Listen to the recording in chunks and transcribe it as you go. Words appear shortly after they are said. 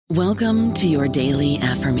Welcome to your daily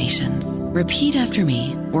affirmations. Repeat after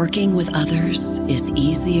me. Working with others is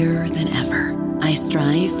easier than ever. I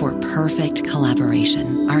strive for perfect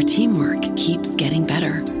collaboration. Our teamwork keeps getting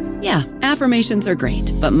better. Yeah, affirmations are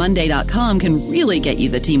great, but Monday.com can really get you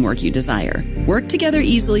the teamwork you desire. Work together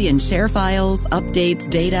easily and share files, updates,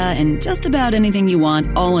 data, and just about anything you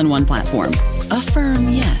want all in one platform. Affirm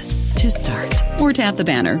yes to start, or tap the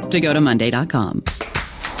banner to go to Monday.com.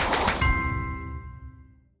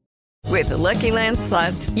 With the Lucky Land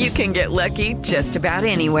Slots, you can get lucky just about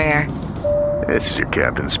anywhere. This is your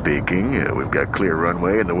captain speaking. We've got clear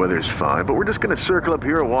runway and the weather's fine, but we're just going to circle up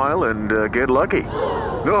here a while and get lucky.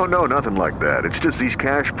 No, nothing like that. It's just these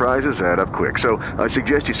cash prizes add up quick. So I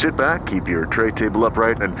suggest you sit back, keep your tray table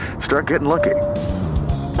upright, and start getting lucky.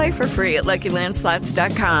 Play for free at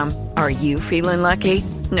LuckyLandSlots.com. Are you feeling lucky?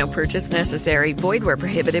 No purchase necessary. Void where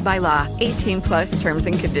prohibited by law. 18+ terms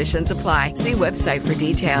and conditions apply. See website for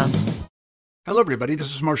details. Hello, everybody.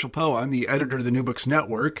 This is Marshall Poe. I'm the editor of the New Books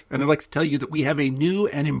Network, and I'd like to tell you that we have a new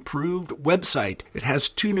and improved website. It has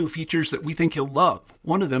 2 new features that we think you'll love.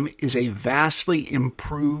 One of them is a vastly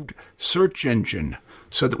improved search engine,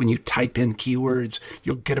 so that when you type in keywords,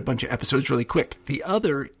 you'll get a bunch of episodes really quick. The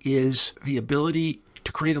other is the ability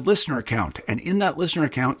to create a listener account. And in that listener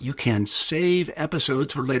account, you can save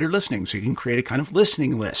episodes for later listening. So you can create a kind of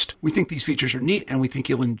listening list. We think these features are neat and we think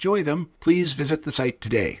you'll enjoy them. Please visit the site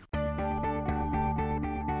today.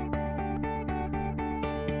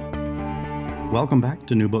 Welcome back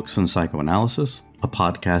to New Books in Psychoanalysis, a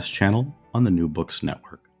podcast channel on the New Books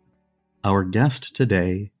Network. Our guest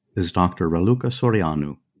today is Dr. Raluca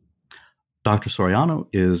Soriano. Dr. Soriano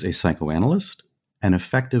is a psychoanalyst, an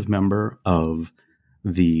effective member of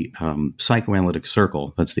the Psychoanalytic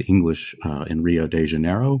Circle, that's the English in Rio de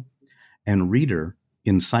Janeiro, and reader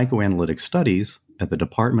in Psychoanalytic Studies at the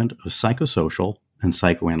Department of Psychosocial and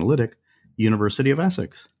Psychoanalytic, University of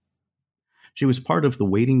Essex. She was part of the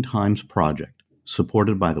Waiting Times Project,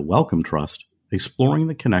 supported by the Wellcome Trust, exploring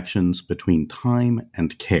the connections between time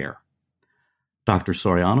and care. Dr.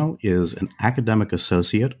 Soriano is an academic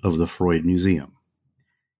associate of the Freud Museum.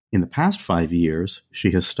 In the past 5 years,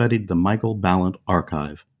 she has studied the Michael Balint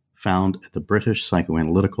Archive, found at the British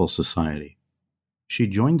Psychoanalytical Society. She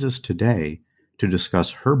joins us today to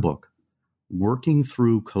discuss her book, Working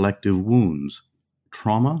Through Collective Wounds,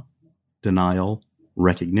 Trauma, Denial,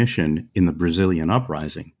 Recognition in the Brazilian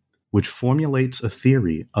Uprising, which formulates a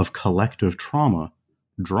theory of collective trauma,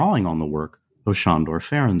 drawing on the work of Sándor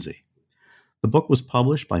Ferenczi. The book was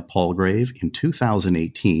published by Palgrave in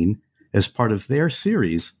 2018 as part of their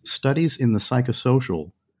series, Studies in the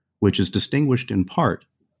Psychosocial, which is distinguished in part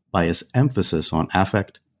by its emphasis on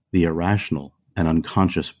affect, the irrational, and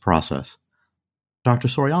unconscious process. Dr.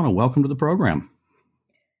 Soriano, welcome to the program.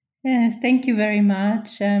 Thank you very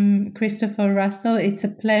much, Christopher Russell. It's a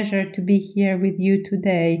pleasure to be here with you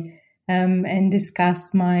today and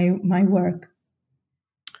discuss my work.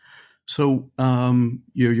 So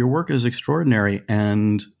your work is extraordinary,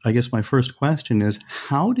 and I guess my first question is,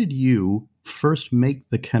 how did you first make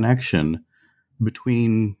the connection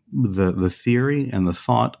between the theory and the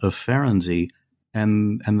thought of Ferenczi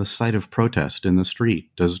and the site of protest in the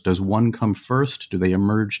street? Does one come first? Do they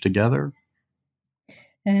emerge together?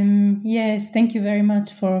 Yes, thank you very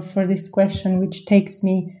much for this question, which takes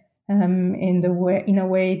me in a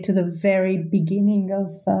way to the very beginning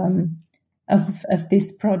of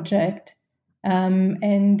this project.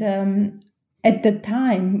 And at the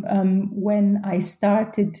time when I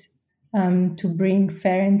started to bring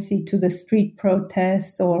Ferenczi to the street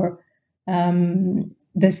protests or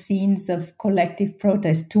the scenes of collective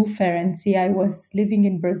protest to Ferenczi, I was living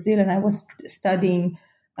in Brazil and I was studying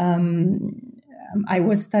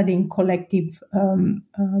collective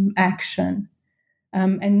action.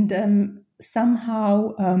 And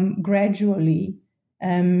somehow, gradually,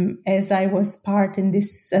 as I was part in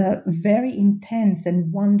this very intense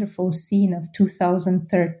and wonderful scene of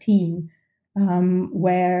 2013,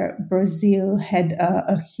 where Brazil had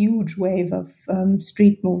a huge wave of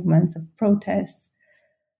street movements, of protests,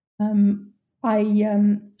 I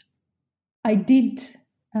did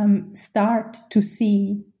start to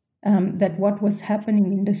see that what was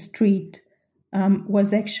happening in the street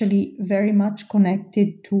was actually very much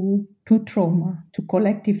connected to trauma, to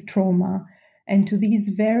collective trauma, and to these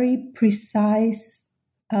very precise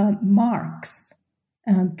marks,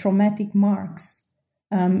 traumatic marks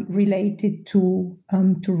related to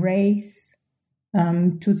race,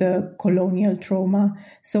 to the colonial trauma.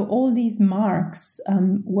 So all these marks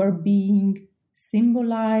were being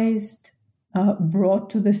symbolized, brought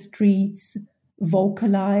to the streets,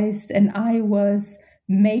 vocalized, and I was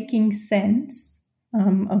making sense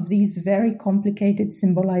of these very complicated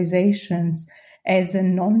symbolizations as a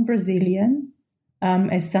non-Brazilian,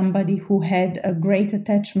 as somebody who had a great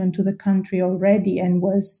attachment to the country already and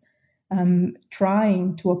was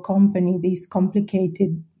trying to accompany these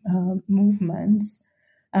complicated movements,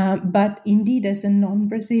 but indeed as a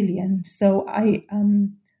non-Brazilian. So I,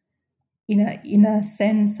 in a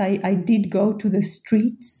sense, I did go to the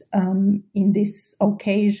streets in this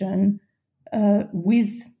occasion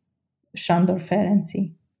with Sándor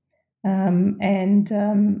Ferenczi, and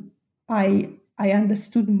I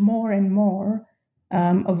understood more and more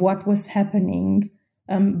of what was happening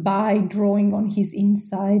by drawing on his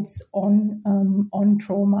insights on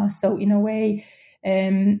trauma. So in a way,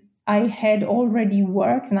 I had already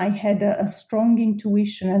worked, and I had a strong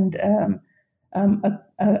intuition and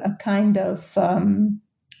a kind of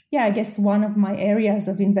I guess one of my areas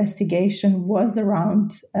of investigation was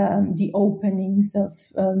around the openings of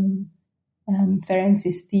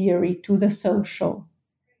Ferenczi's theory to the social,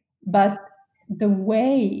 but the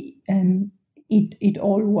way it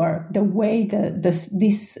all worked, the way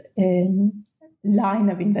this line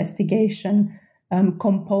of investigation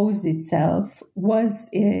composed itself was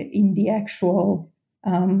in the actual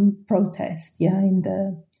protest, in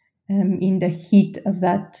the heat of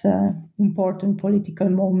that important political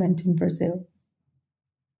moment in Brazil.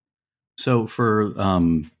 So for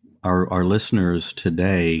our listeners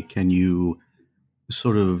today, can you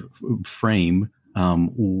sort of frame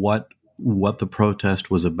what the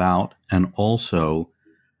protest was about, and also,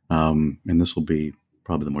 and this will be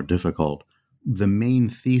probably the more difficult, the main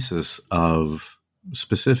thesis of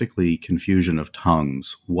specifically confusion of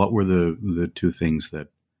tongues? What were the two things that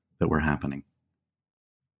were happening?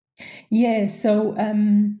 Yeah, so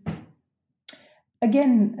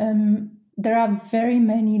again, there are very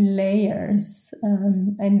many layers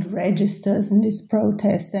and registers in this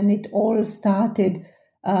protest, and it all started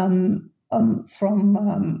from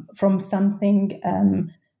something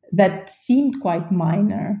that seemed quite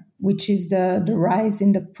minor, which is the rise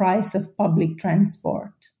in the price of public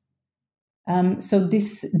transport. So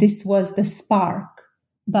this was the spark.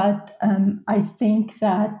 But I think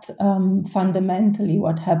that fundamentally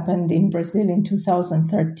what happened in Brazil in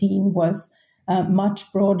 2013 was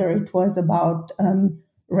much broader. It was about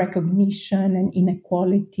recognition and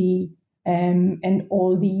inequality and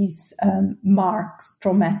all these marks,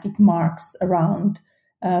 traumatic marks around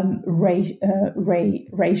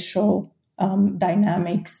racial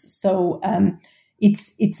dynamics. So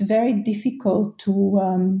it's very difficult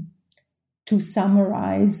to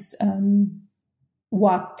summarize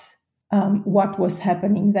what was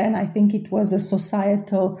happening then. I think it was a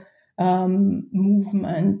societal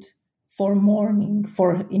movement for mourning,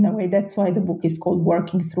 in a way, that's why the book is called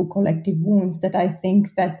Working Through Collective Wounds, that I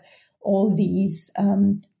think that all these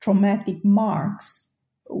traumatic marks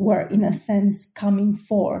were, in a sense, coming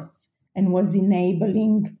forth and was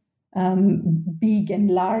enabling big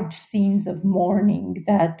and large scenes of mourning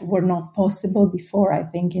that were not possible before, I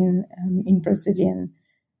think, in Brazilian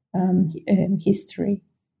history.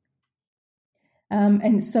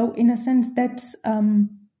 And so, in a sense, that's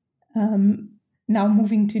now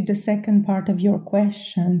moving to the second part of your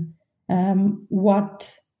question.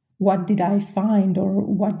 What did I find, or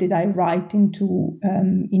what did I write into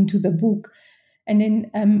the book? And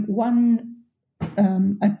then one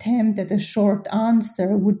attempt at a short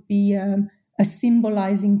answer would be a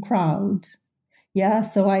symbolizing crowd. Yeah,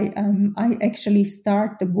 so I actually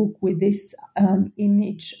start the book with this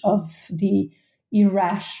image of the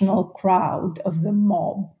irrational crowd, of the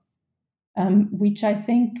mob, which I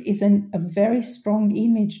think is a very strong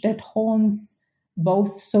image that haunts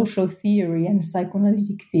both social theory and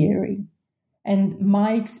psychoanalytic theory. And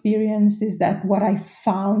my experience is that what I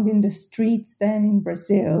found in the streets then in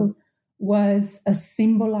Brazil was a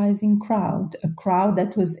symbolizing crowd, a crowd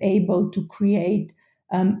that was able to create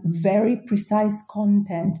very precise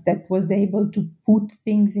content, that was able to put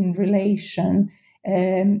things in relations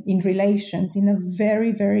in a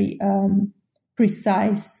very, very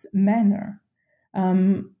precise manner.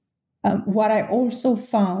 What I also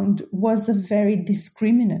found was a very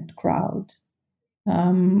discriminate crowd,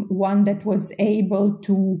 one that was able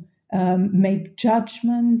to make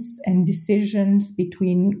judgments and decisions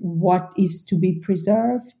between what is to be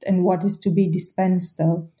preserved and what is to be dispensed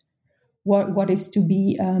of, what is to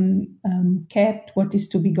be kept, what is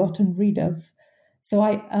to be gotten rid of. So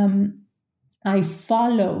I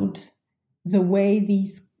followed the way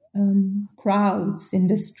these crowds in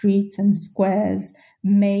the streets and squares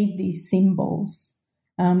made these symbols.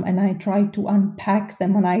 And I tried to unpack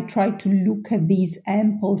them, and I tried to look at these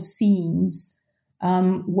ample scenes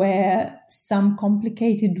where some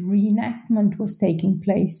complicated reenactment was taking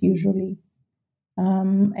place usually,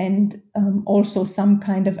 and also some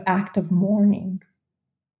kind of act of mourning.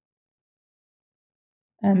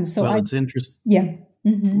 It's interesting. Yeah.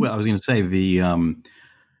 Mm-hmm. Well, I was going to say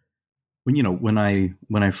when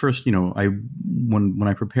I first, when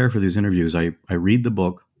I prepare for these interviews, I read the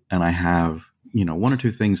book and I have, one or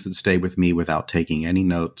two things that stay with me without taking any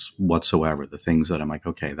notes whatsoever. The things that I'm like,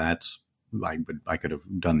 okay, I could have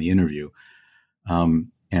done the interview.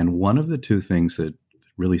 And one of the two things that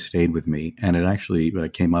really stayed with me, and it actually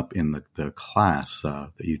came up in the class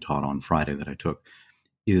that you taught on Friday that I took,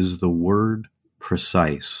 is the word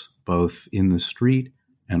precise, both in the street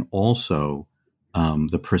and also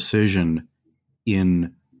the precision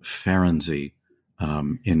in Ferenczi,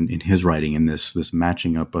 in his writing, in this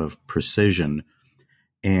matching up of precision.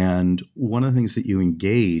 And one of the things that you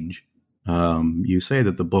engage, you say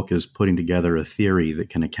that the book is putting together a theory that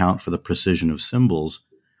can account for the precision of symbols.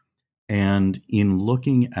 And in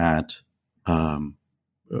looking at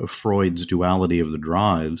Freud's duality of the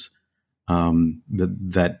drives,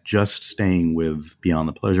 that just staying with Beyond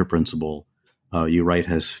the Pleasure Principle, you write,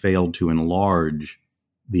 has failed to enlarge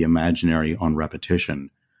the imaginary on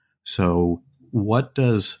repetition. So what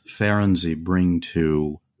does Ferenczi bring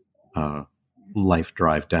to Life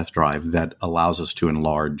Drive, Death Drive that allows us to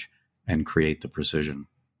enlarge and create the precision?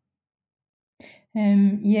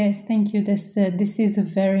 Yes, thank you. This is a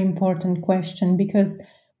very important question, because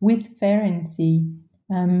with Ferenczi,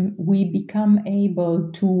 we become able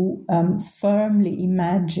to firmly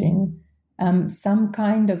imagine some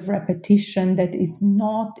kind of repetition that is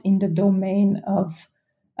not in the domain of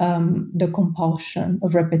the compulsion,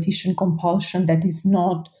 of repetition compulsion, that is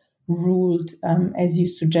not ruled, as you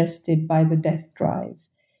suggested, by the death drive.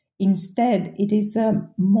 Instead, it is a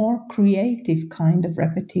more creative kind of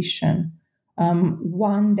repetition,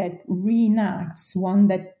 one that reenacts, one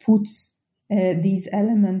that puts these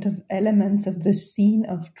elements of the scene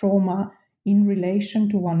of trauma in relation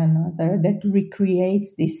to one another, that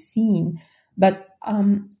recreates this scene, but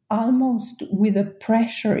almost with a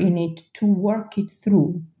pressure in it to work it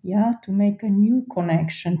through, to make a new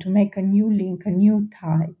connection, to make a new link, a new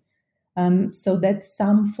tie, so that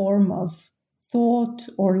some form of thought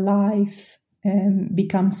or life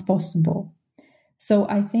becomes possible. So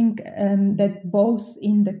I think that both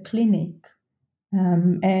in the clinic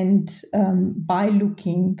and by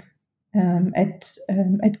looking at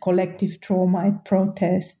collective trauma, at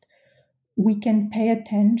protest, we can pay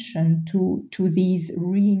attention to these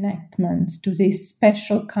reenactments, to this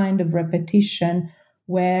special kind of repetition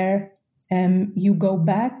where you go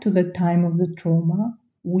back to the time of the trauma.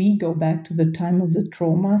 We go back to the time of the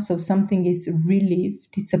trauma. So something is relived.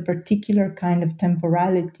 It's a particular kind of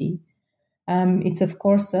temporality. It's, of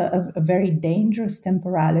course, a very dangerous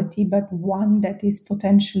temporality, but one that is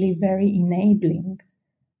potentially very enabling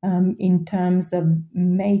in terms of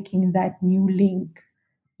making that new link,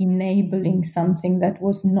 enabling something that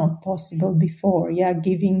was not possible before,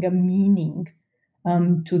 giving a meaning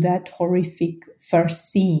to that horrific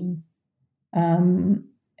first scene,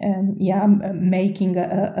 making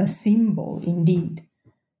a symbol, indeed,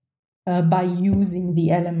 by using the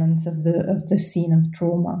elements of the scene of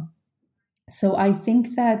trauma. So I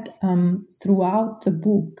think that throughout the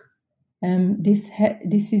book, this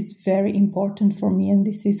is very important for me, and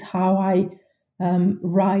this is how I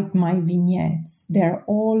write my vignettes. They're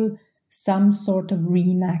all some sort of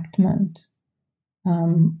reenactment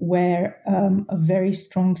where a very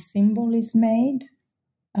strong symbol is made,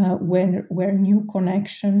 where new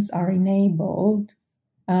connections are enabled,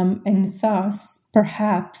 and thus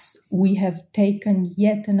perhaps we have taken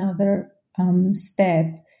yet another step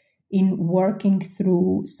in working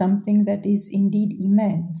through something that is indeed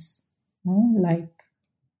immense, like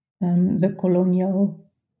the colonial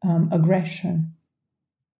aggression.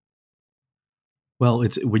 Well,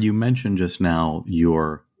 it's when you mentioned just now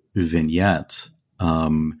your vignettes,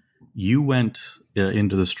 you went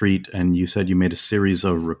into the street and you said you made a series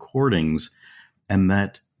of recordings, and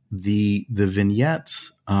that the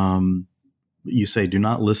vignettes, you say, you're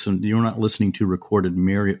not listening to recorded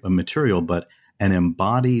material, but an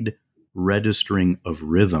embodied registering of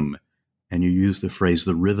rhythm. And you use the phrase,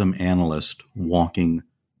 the rhythm analyst walking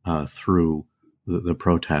through the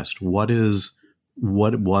protest. What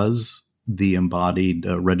was the embodied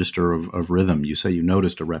register of rhythm? You say you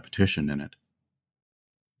noticed a repetition in it.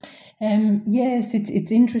 Yes,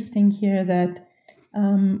 it's interesting here that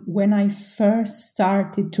when I first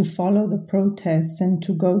started to follow the protests and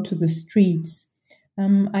to go to the streets,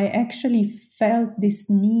 I actually felt this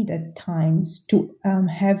need at times to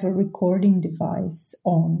have a recording device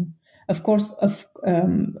on, of course,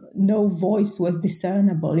 no voice was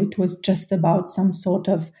discernible. It was just about some sort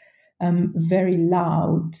of very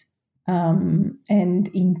loud and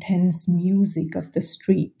intense music of the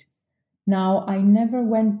street. Now, I never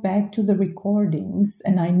went back to the recordings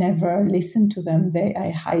and I never listened to them.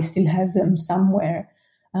 I still have them somewhere,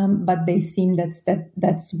 but they seem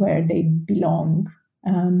that's where they belong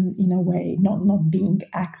in a way, not being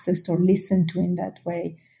accessed or listened to in that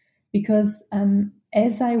way. Because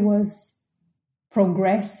as I was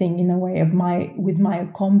progressing in a way with my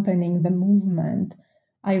accompanying the movement,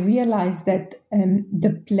 I realized that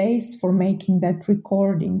the place for making that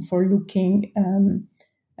recording, for looking,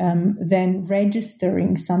 then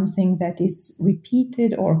registering something that is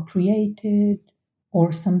repeated or created,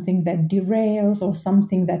 or something that derails, or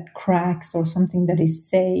something that cracks, or something that is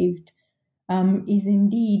saved, is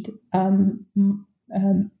indeed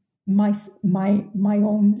my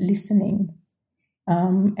own listening,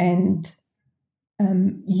 and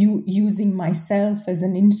using myself as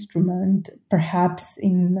an instrument, perhaps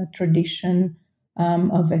in a tradition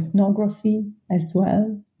of ethnography as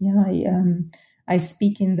well. Yeah, I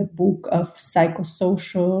speak in the book of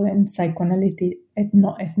psychosocial and psychoanalytic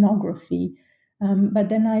ethnography, but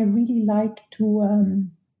then I really like to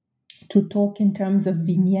talk in terms of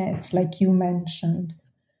vignettes, like you mentioned,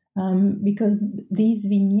 because these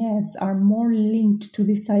vignettes are more linked to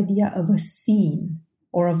this idea of a scene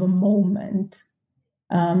or of a moment.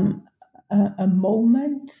 A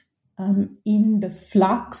moment in the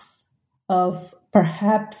flux of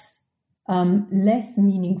perhaps less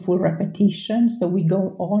meaningful repetition. So we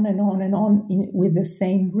go on and on and on with the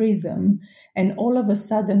same rhythm, and all of a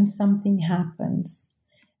sudden something happens.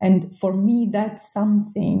 And for me, that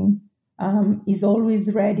something is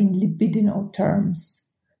always read in libidinal terms.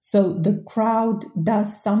 So the crowd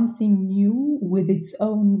does something new with its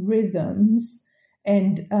own rhythms,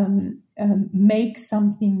 and make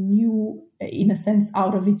something new, in a sense,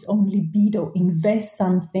 out of its own libido, invest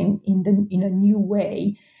something in a new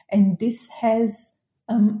way. And this has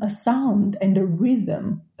a sound and a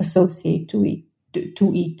rhythm associated to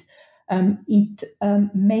it. It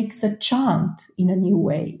makes a chant in a new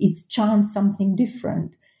way. It chants something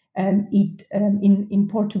different. In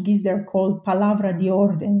Portuguese, they're called palavra de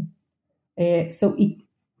ordem. So it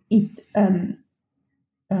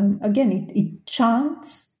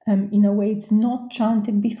chants in a way it's not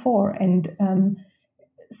chanted before, and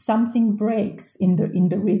something breaks in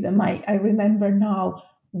the rhythm. I remember now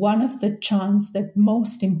one of the chants that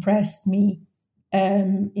most impressed me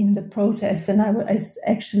in the protest, and I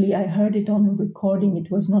heard it on a recording. It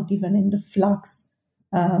was not even in the flux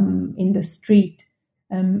in the street,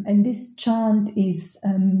 and this chant is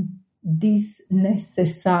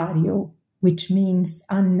disnecessario, which means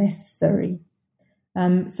unnecessary.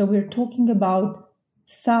 So we're talking about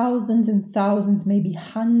thousands and thousands, maybe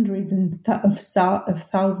hundreds of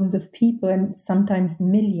thousands of people, and sometimes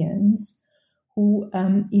millions, who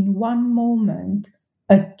in one moment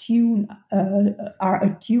are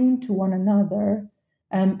attuned to one another,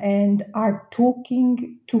 and are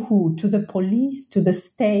talking to who? To the police, to the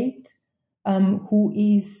state, who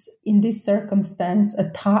is in this circumstance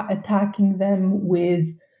attacking them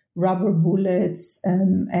with rubber bullets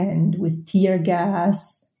and with tear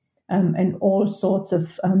gas and all sorts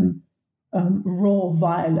of raw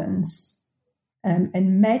violence.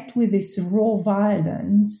 And met with this raw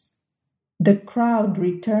violence, the crowd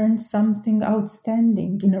returns something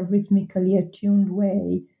outstanding in a rhythmically attuned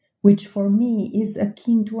way, which for me is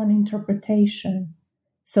akin to an interpretation.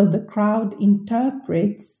 So the crowd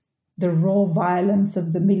interprets the raw violence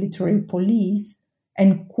of the military police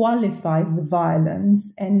and qualifies the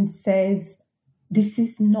violence and says, this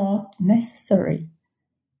is not necessary.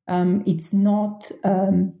 It's not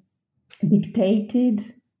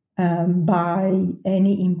dictated by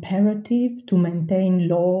any imperative to maintain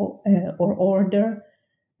law or order.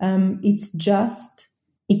 It's just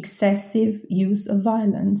excessive use of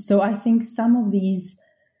violence. So I think some of these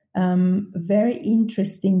very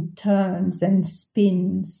interesting turns and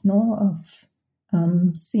spins of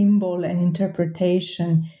symbol and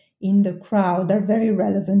interpretation in the crowd are very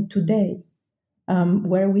relevant today,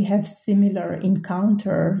 where we have similar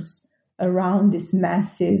encounters around this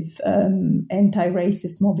massive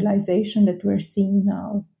anti-racist mobilization that we're seeing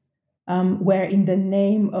now, where in the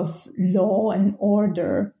name of law and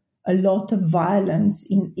order, a lot of violence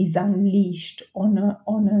is unleashed on a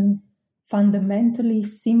fundamentally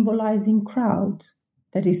symbolizing crowd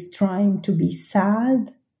that is trying to be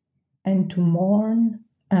sad and to mourn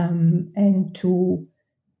and to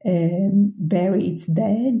bury its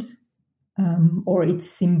dead or its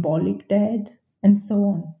symbolic dead, and so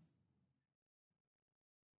on.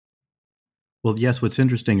 Well, yes, what's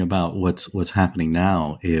interesting about what's happening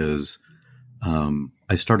now is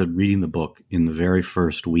I started reading the book in the very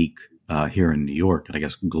first week here in New York, and I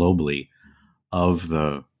guess globally, of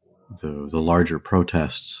the larger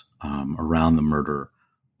protests around the murder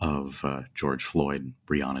of George Floyd,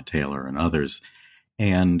 Breonna Taylor, and others.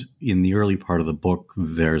 And in the early part of the book,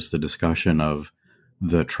 there's the discussion of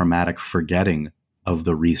the traumatic forgetting of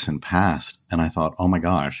the recent past. And I thought, oh my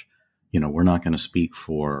gosh, we're not going to speak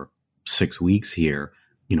for 6 weeks here.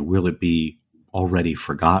 Will it be already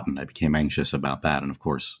forgotten? I became anxious about that. And of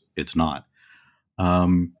course, it's not.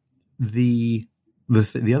 The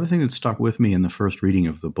other thing that stuck with me in the first reading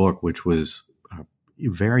of the book, which was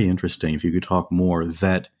very interesting, if you could talk more,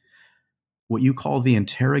 that what you call the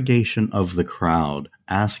interrogation of the crowd,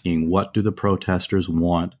 asking what do the protesters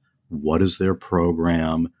want, what is their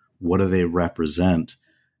program, what do they represent,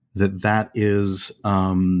 that is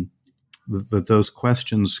that those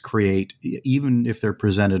questions create, even if they're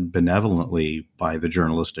presented benevolently by the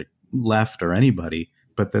journalistic left or anybody,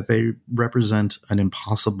 but that they represent an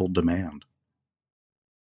impossible demand.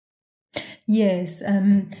 Yes,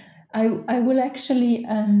 I will actually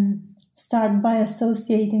start by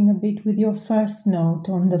associating a bit with your first note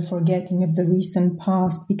on the forgetting of the recent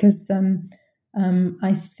past, because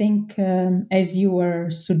I think, as you were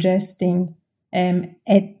suggesting,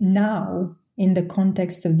 now in the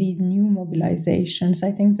context of these new mobilizations,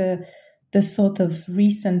 I think the sort of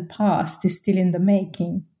recent past is still in the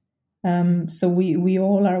making. So we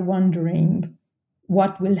all are wondering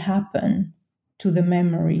what will happen to the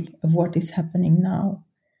memory of what is happening now.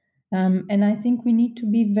 And I think we need to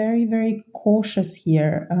be very, very cautious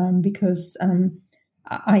here, because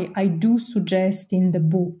I do suggest in the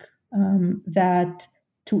book that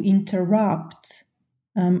to interrupt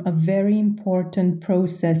a very important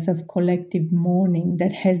process of collective mourning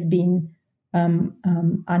that has been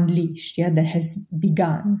unleashed, that has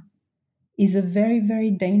begun, is a very,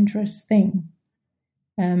 very dangerous thing.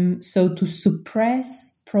 So to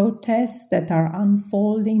suppress protests that are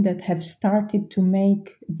unfolding, that have started to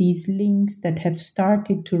make these links, that have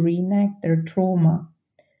started to reenact their trauma,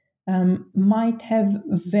 might have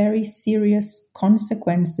very serious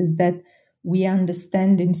consequences that we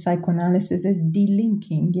understand in psychoanalysis as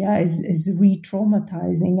delinking, as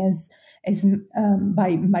re-traumatizing, as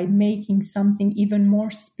by making something even more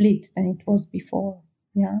split than it was before,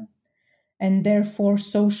 and therefore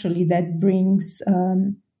socially that brings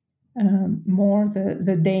more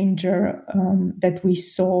the danger that we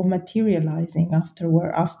saw materializing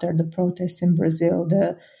after the protests in Brazil,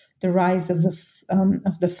 the rise of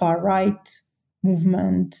the far right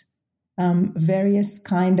movement, various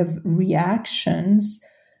kind of reactions,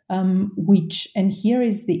 which, and here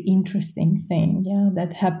is the interesting thing,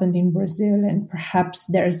 that happened in Brazil, and perhaps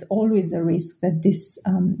there's always a risk that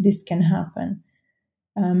this can happen.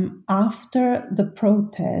 After the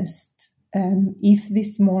protest, if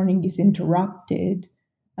this mourning is interrupted,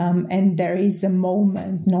 and there is a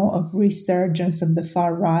moment of resurgence of the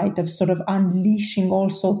far right, of sort of unleashing all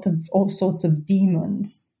sorts of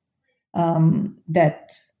demons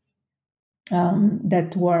that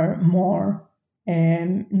were more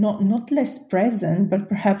not less present, but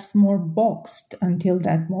perhaps more boxed until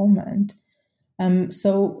that moment.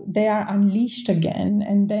 So they are unleashed again,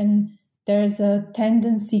 and then there's a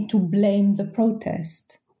tendency to blame the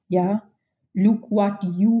protest. Look what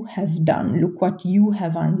you have done. Look what you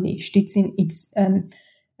have unleashed. It's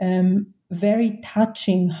very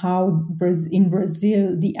touching how in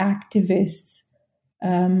Brazil the activists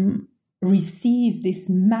receive this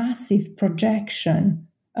massive projection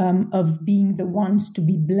of being the ones to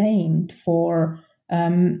be blamed for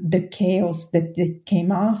the chaos that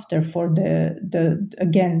came after, for the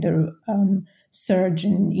surge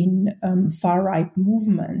in far right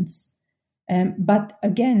movements. But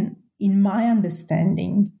again, in my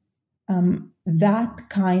understanding, that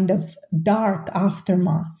kind of dark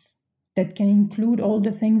aftermath that can include all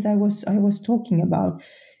the things I was talking about,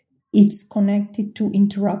 it's connected to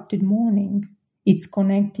interrupted mourning. It's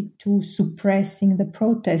connected to suppressing the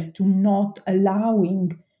protest, to not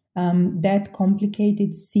allowing that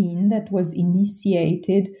complicated scene that was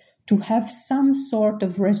initiated to have some sort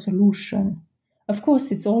of resolution. Of course,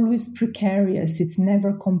 it's always precarious. It's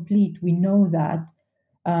never complete. We know that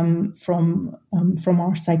from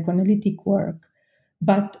our psychoanalytic work.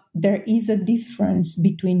 But there is a difference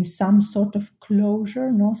between some sort of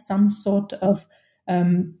closure, some sort of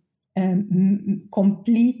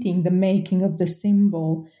completing the making of the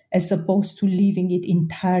symbol, as opposed to leaving it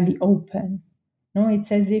entirely open.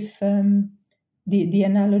 It's as if the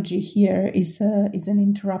analogy here is an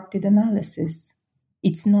interrupted analysis.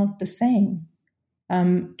 It's not the same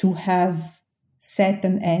to have set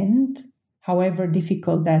an end, however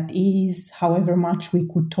difficult that is, however much we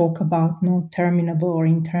could talk about no terminable or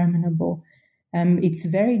interminable. It's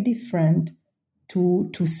very different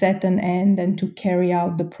to set an end and to carry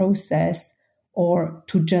out the process, or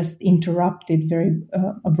to just interrupt it very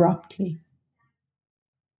abruptly.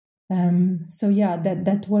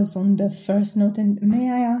 That was on the first note. And may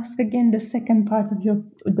I ask again the second part of your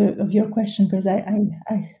question, because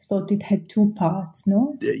I thought it had two parts.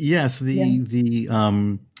 No. Yes. The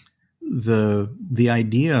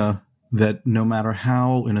idea that no matter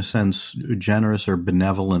how, in a sense, generous or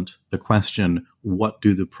benevolent the question, what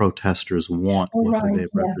do the protesters want? What do they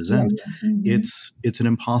represent? Mm-hmm. It's an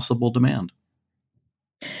impossible demand.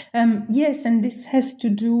 Yes, and this has to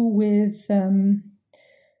do with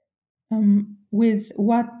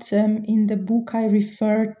what in the book I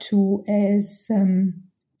refer to as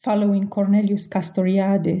following Cornelius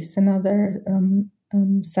Castoriadis, another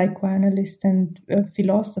psychoanalyst and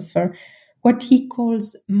philosopher, what he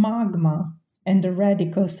calls magma and the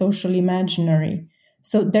radical social imaginary.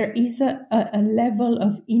 So there is a level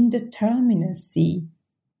of indeterminacy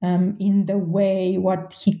in the way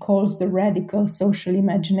what he calls the radical social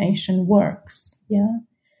imagination works. Yeah,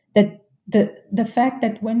 that the fact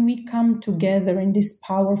that when we come together in this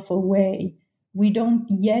powerful way, we don't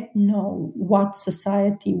yet know what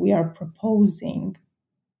society we are proposing,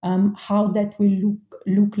 how that will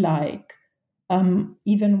look like,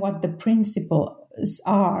 even what the principles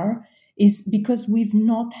are, is because we've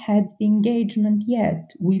not had the engagement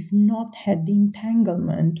yet. We've not had the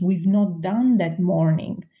entanglement. We've not done that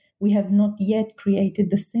mourning. We have not yet created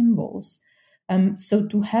the symbols. So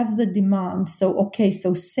to have the demand, so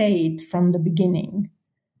say it from the beginning.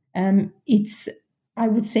 I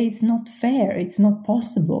would say it's not fair. It's not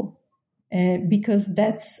possible, because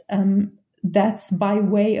that's by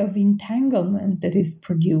way of entanglement that is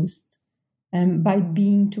produced, by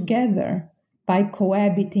being together, by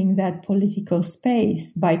cohabiting that political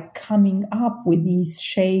space, by coming up with these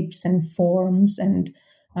shapes and forms and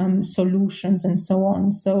solutions and so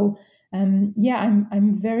on. So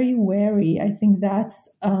I'm very wary. I think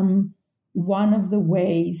that's one of the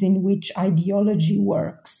ways in which ideology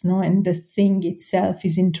works, no, and the thing itself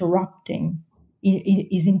is interrupted,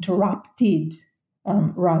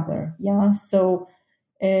 rather. Yeah. So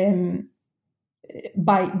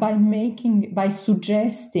by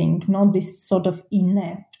suggesting not this sort of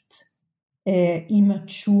inept,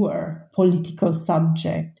 immature political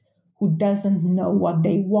subject who doesn't know what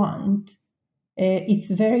they want, it's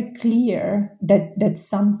very clear that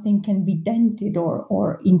something can be dented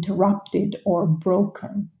or interrupted or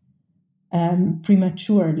broken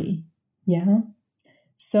prematurely. Yeah.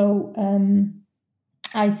 So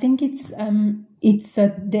I think it's a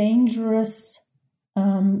dangerous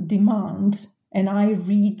demand, and I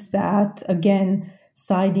read that again,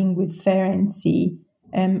 siding with Ferenczi,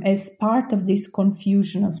 as part of this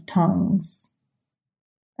confusion of tongues,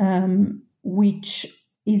 which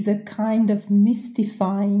is a kind of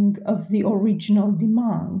mystifying of the original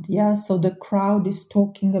demand. Yeah, so the crowd is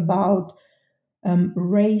talking about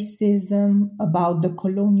racism, about the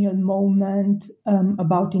colonial moment,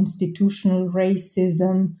 about institutional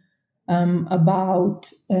racism,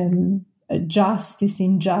 about justice,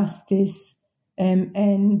 injustice,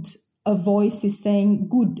 and a voice is saying,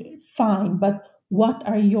 good, fine, but what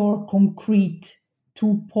are your concrete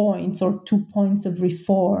 2 points or 2 points of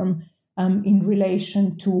reform in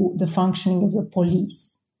relation to the functioning of the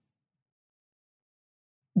police?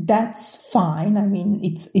 That's fine. I mean,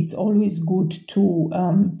 it's always good to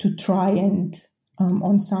try and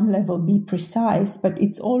on some level be precise, but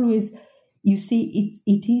it's always, you see,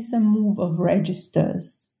 it is a move of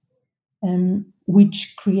registers,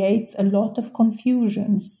 which creates a lot of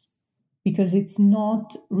confusions, because it's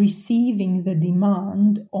not receiving the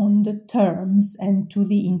demand on the terms and to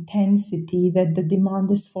the intensity that the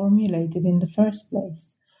demand is formulated in the first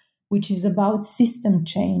place, which is about system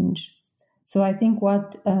change. So I think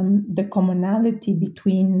what the commonality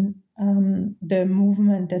between the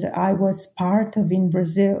movement that I was part of in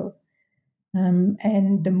Brazil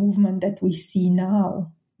and the movement that we see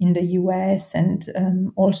now in the US and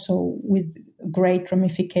also with great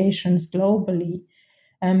ramifications globally,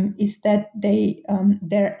 is that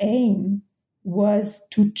their aim was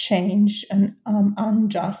to change an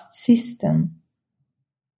unjust system,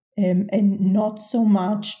 and not so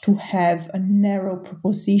much to have a narrow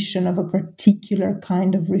proposition of a particular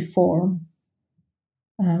kind of reform.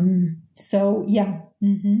 So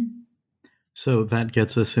that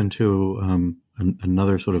gets us into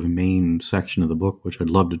another sort of main section of the book, which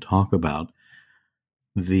I'd love to talk about,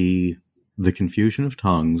 the confusion of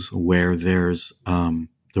tongues, where there's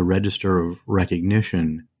the register of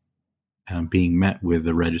recognition being met with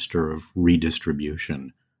the register of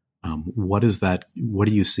redistribution. What is that? What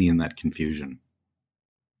do you see in that confusion?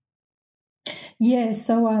 Yeah,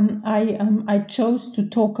 so I chose to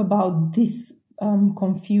talk about this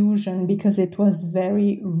confusion because it was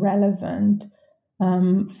very relevant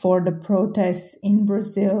for the protests in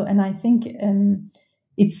Brazil, and I think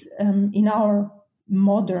it's in our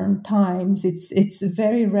modern times. It's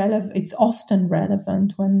very relevant. It's often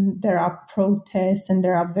relevant when there are protests and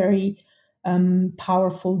there are very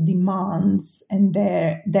powerful demands, and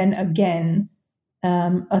there then again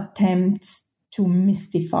attempts to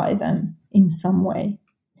mystify them in some way.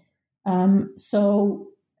 So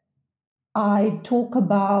I talk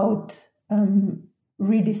about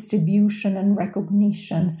redistribution and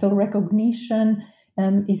recognition. So recognition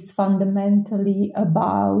is fundamentally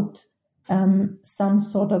about some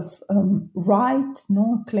sort of right,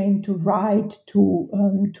 claim to right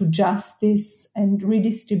to justice, and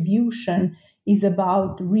redistribution is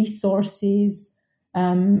about resources.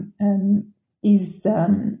 Is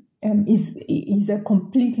a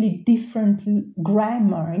completely different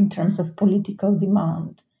grammar in terms of political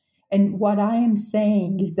demand. And what I am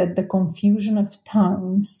saying is that the confusion of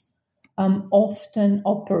tongues often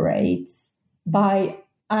operates by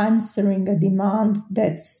answering a demand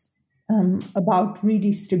that's about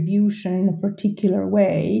redistribution in a particular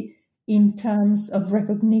way in terms of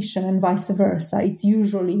recognition, and vice versa. It's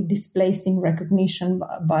usually displacing recognition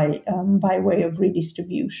by way of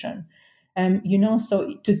redistribution.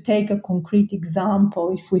 So to take a concrete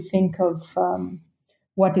example, if we think of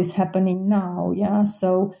what is happening now,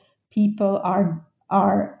 so people are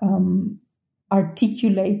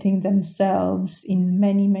articulating themselves in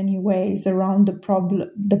many, many ways around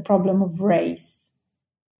the problem of race,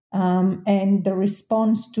 and the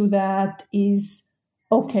response to that is,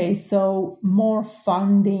 okay, so more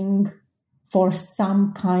funding for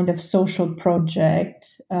some kind of social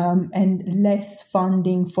project, and less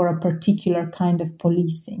funding for a particular kind of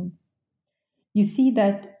policing. You see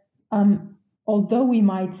that although we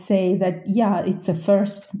might say that, it's a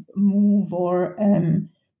first move, or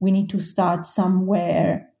we need to start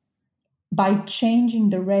somewhere, by changing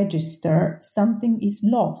the register, something is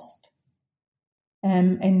lost.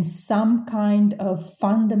 And some kind of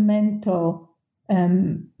fundamental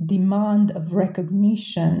demand of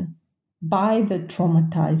recognition by the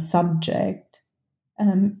traumatized subject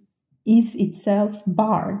is itself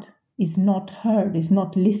barred, is not heard, is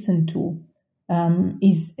not listened to,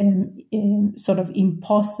 is sort of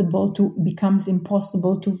becomes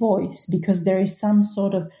impossible to voice, because there is some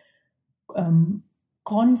sort of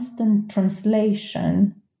constant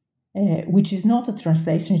translation, which is not a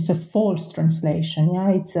translation, it's a false translation.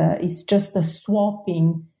 It's just a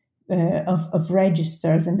swapping of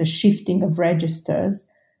registers and the shifting of registers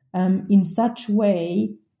in such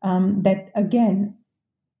way that, again,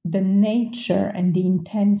 the nature and the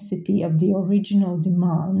intensity of the original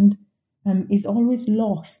demand is always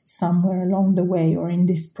lost somewhere along the way or in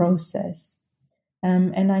this process.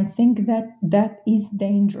 And I think that is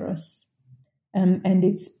dangerous. And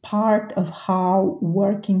it's part of how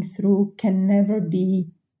working through can never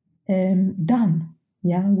be done.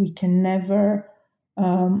 We can never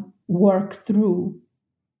work through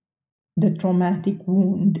the traumatic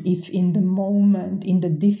wound if in the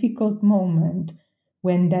difficult moment,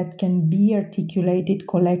 when that can be articulated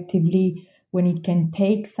collectively, when it can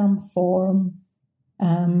take some form,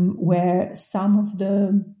 where some of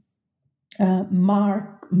the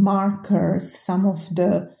markers, some of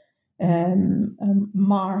the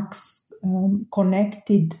marks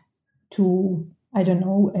connected to,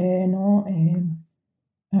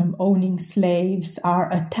 owning slaves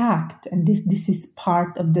are attacked, and this is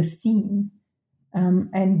part of the scene,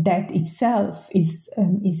 and that itself is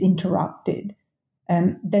interrupted.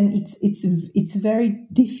 Then it's very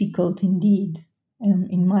difficult indeed,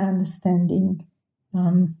 in my understanding,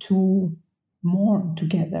 to mourn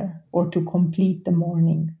together or to complete the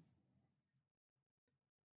mourning.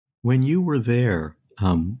 When you were there,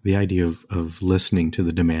 the idea of listening to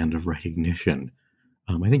the demand of recognition,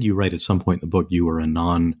 I think you write at some point in the book you were a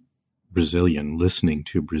non-Brazilian listening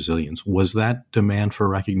to Brazilians. Was that demand for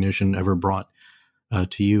recognition ever brought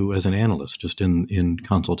to you as an analyst, just in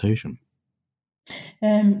consultation?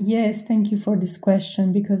 Yes, thank you for this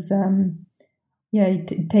question, because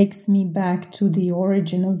it takes me back to the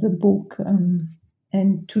origin of the book,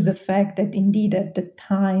 and to the fact that indeed at the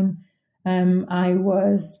time I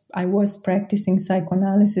was practicing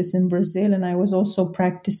psychoanalysis in Brazil, and I was also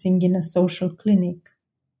practicing in a social clinic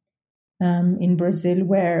in Brazil,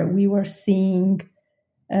 where we were seeing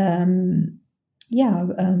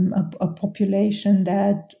a population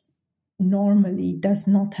that normally does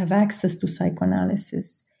not have access to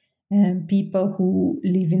psychoanalysis. People who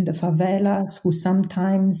live in the favelas, who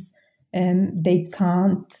sometimes they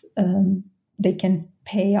can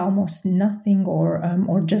pay almost nothing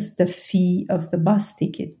or just the fee of the bus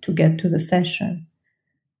ticket to get to the session.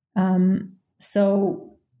 So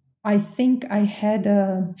I think I had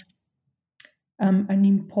an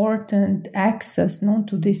important access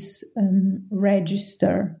to this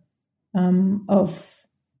register of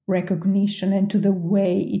recognition and to the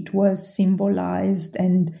way it was symbolized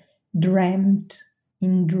and dreamt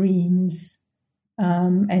in dreams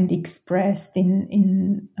and expressed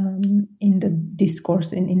in the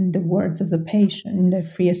discourse and in the words of the patient, in the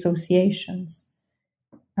free associations.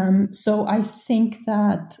 So I think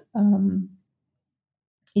that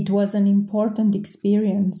it was an important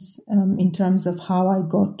experience in terms of how I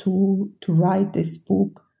got to write this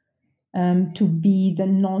book, to be the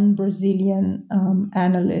non-Brazilian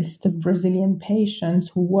analyst of Brazilian patients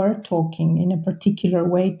who were talking in a particular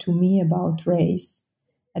way to me about race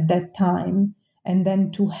at that time, and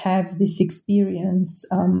then to have this experience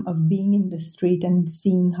of being in the street and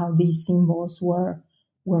seeing how these symbols were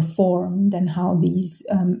formed and how these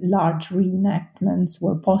large reenactments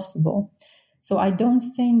were possible. So I don't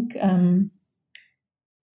think, in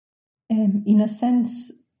a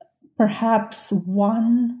sense, perhaps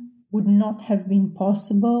one would not have been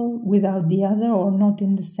possible without the other, or not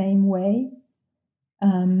in the same way.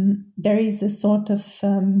 There is a sort of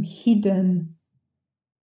hidden,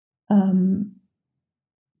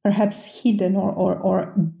 perhaps hidden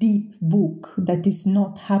or deep book that is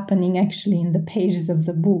not happening actually in the pages of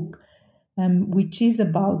the book, which is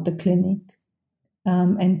about the clinic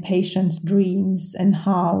and patients' dreams, and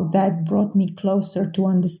how that brought me closer to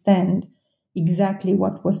understand exactly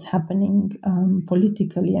what was happening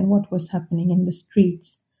politically and what was happening in the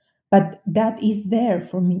streets. But that is there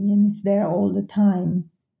for me, and it's there all the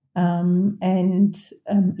time. And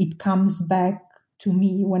it comes back to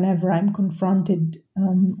me whenever I'm confronted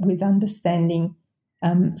with understanding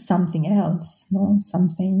something else,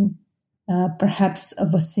 something perhaps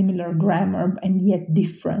of a similar grammar and yet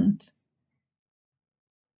different.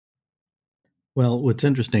 Well, what's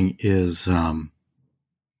interesting is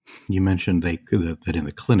you mentioned that in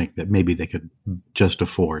the clinic that maybe they could just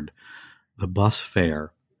afford the bus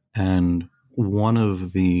fare, and one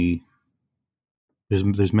of the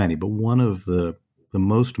there's many, but one of the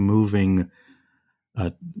most moving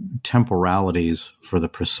temporalities for the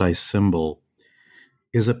precise symbol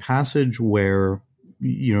is a passage where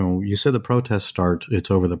you said the protests start. It's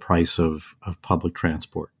over the price of public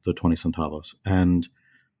transport, the 20 centavos, and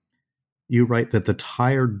you write that the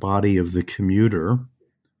tired body of the commuter,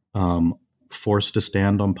 forced to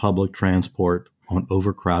stand on public transport on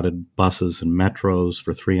overcrowded buses and metros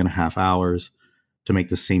for 3.5 hours to make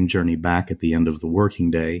the same journey back at the end of the working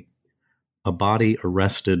day, a body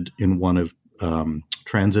arrested in one of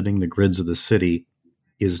transiting the grids of the city,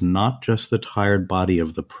 is not just the tired body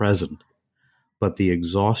of the present, but the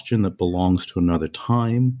exhaustion that belongs to another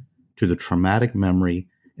time, to the traumatic memory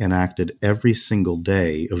enacted every single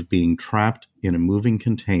day of being trapped in a moving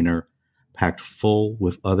container packed full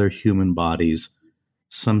with other human bodies.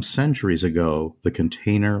 Some centuries ago, the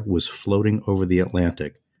container was floating over the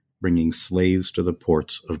Atlantic, bringing slaves to the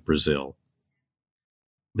ports of Brazil.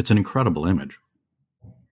 It's an incredible image.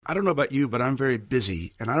 I don't know about you, but I'm very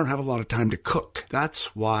busy and I don't have a lot of time to cook.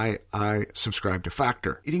 That's why I subscribe to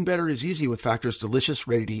Factor. Eating better is easy with Factor's delicious,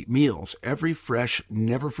 ready-to-eat meals. Every fresh,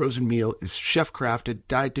 never frozen meal is chef-crafted,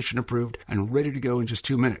 dietitian approved, and ready to go in just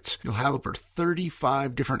 2 minutes. You'll have over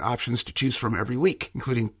 35 different options to choose from every week,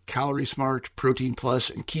 including Calorie Smart, Protein Plus,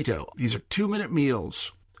 and Keto. These are 2-minute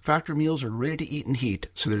meals. Factor meals are ready to eat and heat,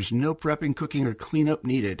 so there's no prepping, cooking, or cleanup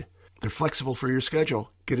needed. They're flexible for your schedule.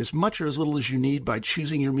 Get as much or as little as you need by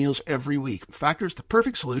choosing your meals every week. Factor is the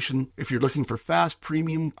perfect solution if you're looking for fast,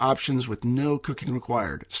 premium options with no cooking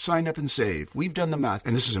required. Sign up and save. We've done the math,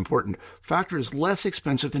 and this is important. Factor is less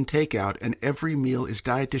expensive than takeout, and every meal is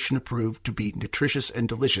dietitian approved to be nutritious and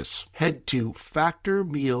delicious. Head to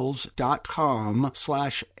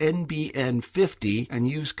factormeals.com/NBN50 and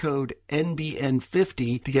use code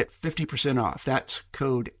NBN50 to get 50% off. That's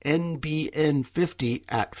code NBN50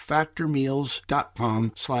 at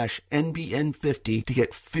factormeals.com/NBN50 to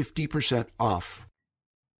get 50% off.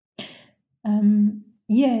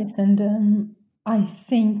 Yes, and I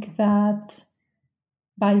think that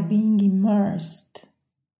by being immersed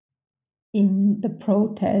in the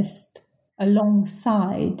protest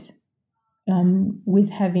alongside with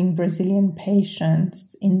having Brazilian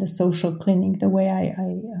patients in the social clinic, the way I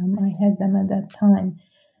had them at that time,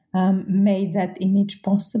 made that image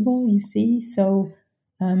possible, you see. So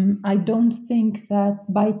I don't think that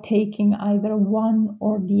by taking either one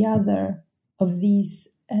or the other of these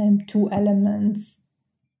two elements,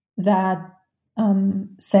 that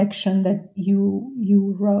section that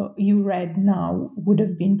you read now would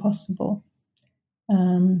have been possible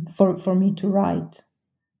for me to write.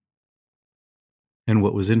 And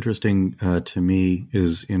what was interesting to me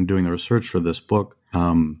is in doing the research for this book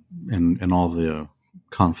and all the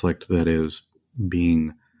conflict that is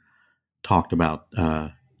being talked about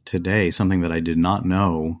today, something that I did not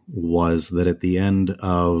know was that at the end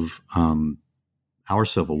of our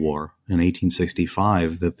Civil War in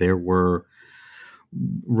 1865, that there were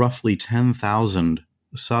roughly 10,000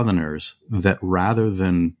 Southerners that rather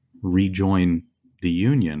than rejoin the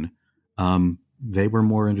Union, they were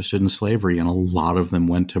more interested in slavery, and a lot of them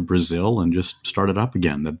went to Brazil and just started up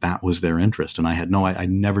again. That was their interest, and I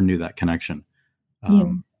never knew that connection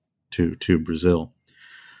to Brazil.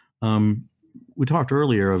 We talked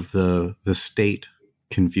earlier of the state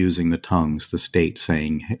confusing the tongues, the state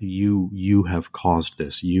saying, "You have caused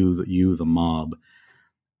this, you the mob,"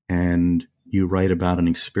 and you write about an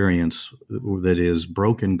experience that is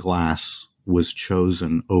broken glass was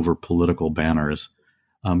chosen over political banners.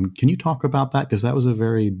 Can you talk about that? Because that was a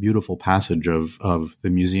very beautiful passage of the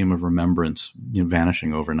Museum of Remembrance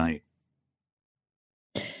vanishing overnight.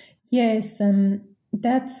 Yes,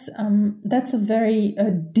 that's a very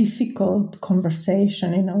difficult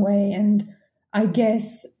conversation in a way. And I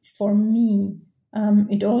guess for me,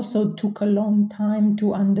 it also took a long time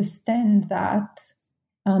to understand that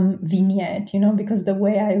vignette, because the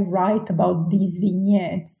way I write about these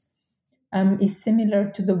vignettes is similar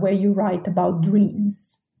to the way you write about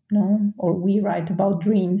dreams, or we write about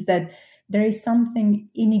dreams, that there is something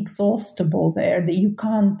inexhaustible there that you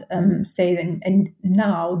can't say, and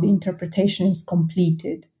now the interpretation is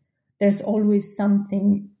completed. There's always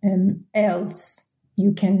something else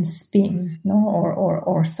you can spin,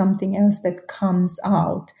 or something else that comes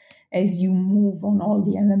out as you move on all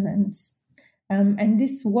the elements. And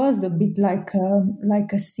this was a bit like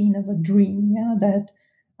a scene of a dream, that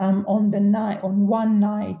on one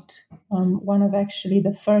night, one of actually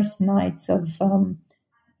the first nights of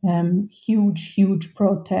huge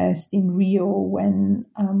protest in Rio, when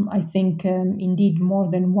I think indeed more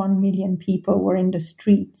than 1 million people were in the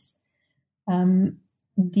streets.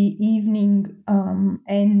 The evening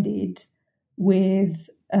ended with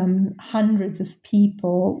hundreds of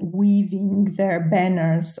people weaving their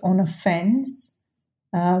banners on a fence.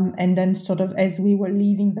 And then sort of as we were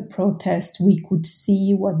leaving the protest, we could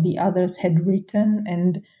see what the others had written.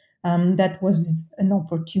 And that was an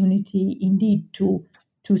opportunity indeed to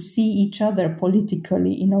see each other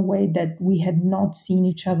politically in a way that we had not seen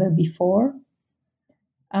each other before.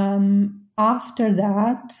 After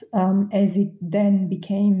that, as it then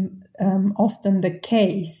became often the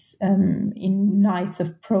case in nights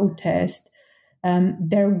of protest,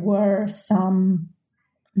 there were some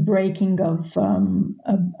breaking of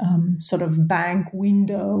sort of bank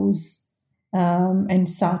windows and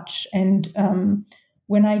such. And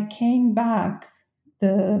when I came back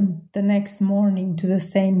the next morning to the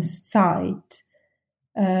same site,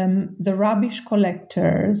 the rubbish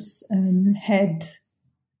collectors had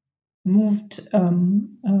moved,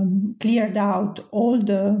 cleared out all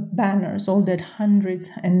the banners, all that hundreds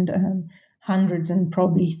and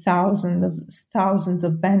probably thousands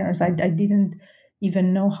of banners. I didn't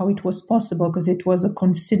even know how it was possible, because it was a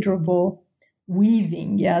considerable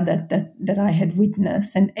weaving, that I had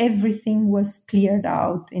witnessed, and everything was cleared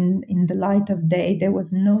out in the light of day. There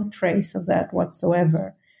was no trace of that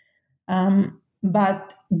whatsoever.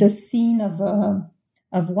 But the scene of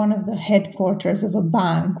one of the headquarters of a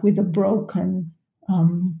bank with a broken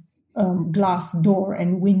glass door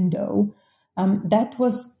and window, that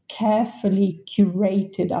was carefully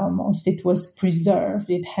curated almost. It was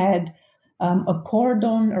preserved. It had a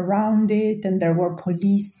cordon around it, and there were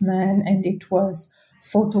policemen, and it was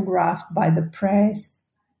photographed by the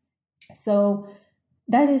press. So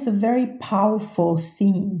that is a very powerful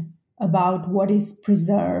scene about what is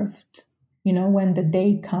preserved, when the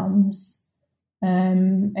day comes,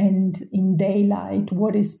 and in daylight,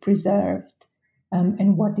 what is preserved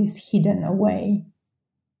and what is hidden away,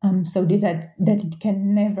 so that it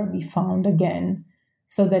can never be found again,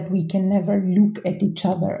 so that we can never look at each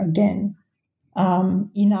other again.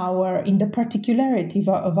 In the particularity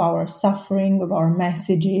of our suffering, of our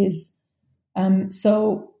messages.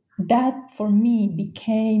 So that for me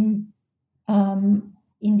became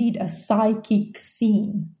indeed a psychic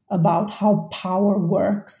scene about how power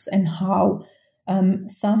works, and how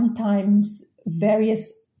sometimes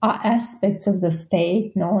various aspects of the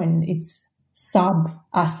state, and its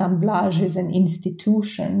sub-assemblages and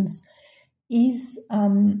institutions, is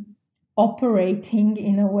operating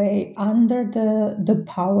in a way under the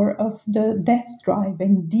power of the death drive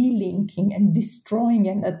and delinking and destroying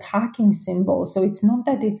and attacking symbols. So it's not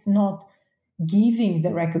that it's not giving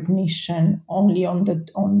the recognition only on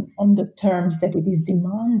the terms that it is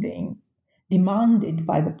demanded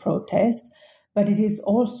by the protest, but it is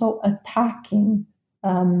also attacking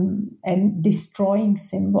and destroying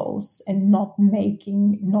symbols and not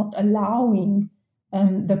allowing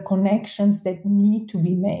the connections that need to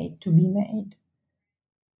be made.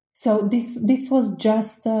 So this was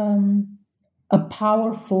just a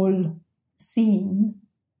powerful scene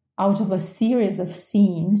out of a series of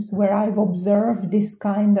scenes where I've observed this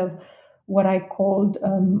kind of what I called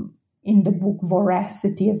in the book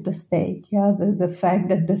voracity of the state. Yeah, the fact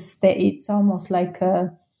that the state, it's almost like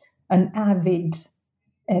an avid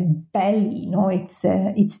belly.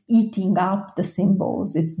 It's eating up the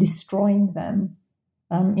symbols. It's destroying them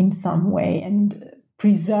in some way and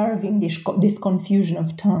preserving this confusion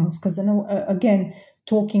of tongues. Because again,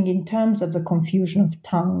 talking in terms of the confusion of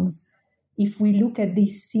tongues, if we look at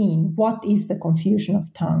this scene, what is the confusion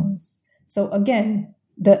of tongues? So again,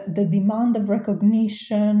 the demand of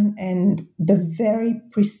recognition and the very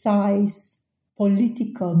precise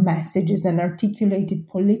political messages and articulated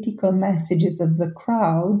political messages of the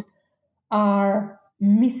crowd are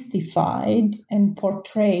mystified and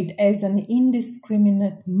portrayed as an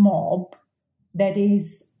indiscriminate mob that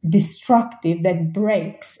is destructive, that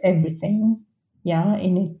breaks everything,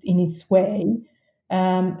 in its way,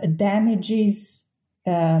 damages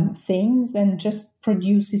things and just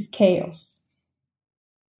produces chaos.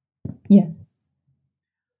 Yeah.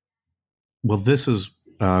 Well, this is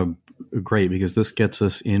great because this gets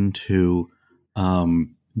us into,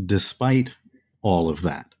 despite all of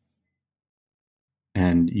that,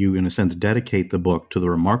 and you, in a sense, dedicate the book to the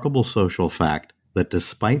remarkable social fact that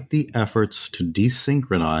despite the efforts to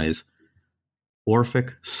desynchronize,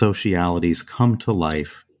 Orphic socialities come to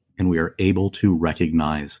life and we are able to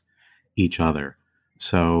recognize each other.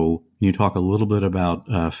 So you talk a little bit about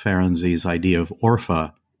Ferenzi's idea of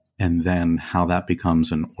Orpha and then how that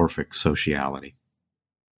becomes an Orphic sociality.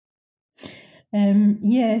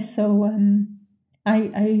 So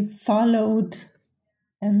I followed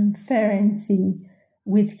Ferenczi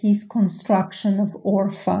with his construction of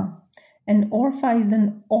Orpha. And Orpha is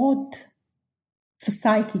an odd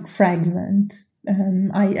psychic fragment.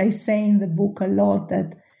 I say in the book a lot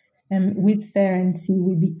that with Ferenczi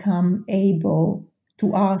we become able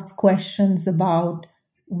to ask questions about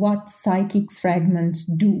what psychic fragments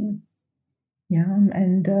do.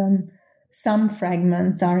 And some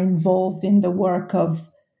fragments are involved in the work of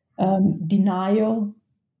denial,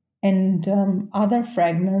 and other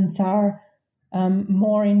fragments are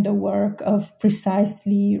more in the work of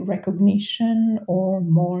precisely recognition or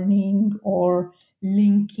mourning or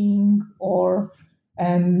linking or,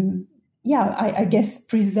 I guess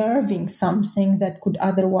preserving something that could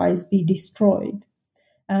otherwise be destroyed.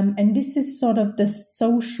 And this is sort of the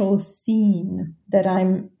social scene that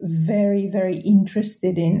I'm very, very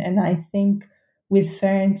interested in. And I think with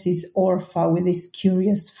Ferenczi's Orpha, with this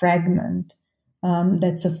curious fragment,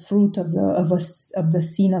 that's a fruit of the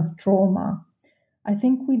scene of trauma, I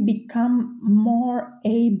think we become more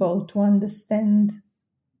able to understand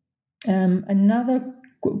another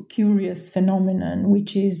curious phenomenon,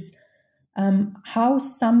 which is how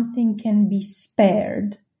something can be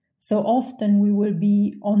spared. So often we will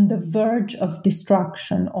be on the verge of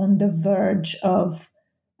destruction, on the verge of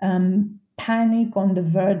panic, on the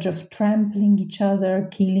verge of trampling each other,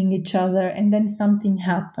 killing each other, and then something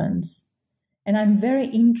happens. And I'm very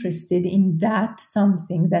interested in that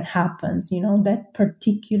something that happens, that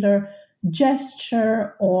particular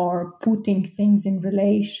gesture or putting things in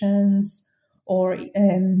relations or,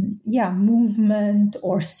 movement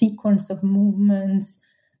or sequence of movements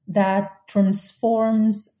that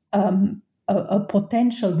transforms a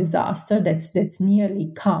potential disaster that's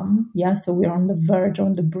nearly come. So we're on the verge,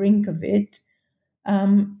 on the brink of it,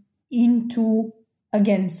 into,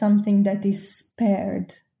 again, something that is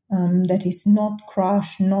spared. That is not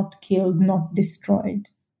crushed, not killed, not destroyed.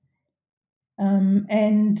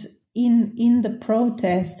 And in the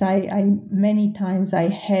protests, I many times I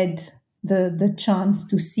had the chance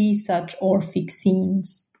to see such Orphic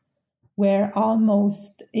scenes where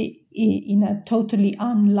almost in a totally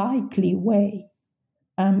unlikely way,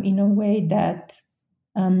 in a way that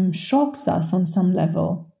shocks us on some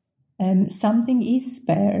level, something is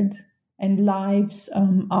spared. And lives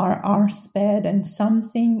are spared, and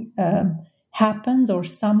something happens or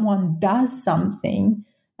someone does something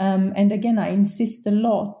And again, I insist a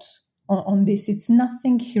lot on this. It's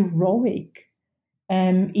nothing heroic.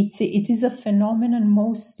 It is a phenomenon,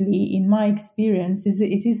 mostly in my experience,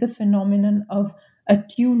 it is a phenomenon of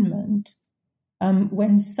attunement.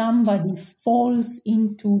 When somebody falls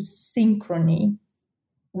into synchrony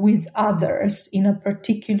with others in a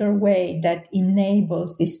particular way that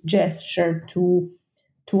enables this gesture to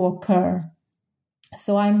occur.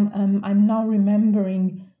 So I'm now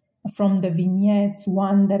remembering from the vignettes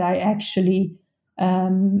one that I actually,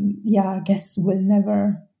 I guess will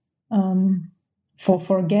never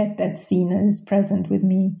forget. That scene is present with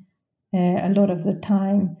me a lot of the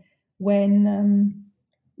time, when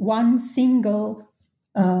one single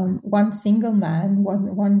man,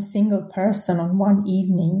 one single person on one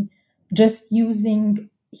evening, just using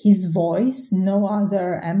his voice, no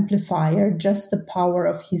other amplifier, just the power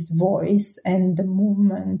of his voice and the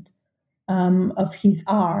movement of his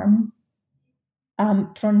arm,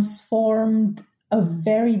 transformed a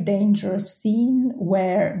very dangerous scene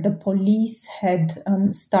where the police had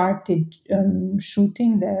started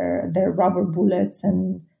shooting their rubber bullets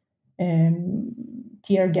and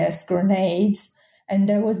tear gas grenades. And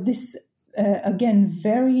there was this, again,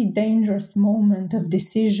 very dangerous moment of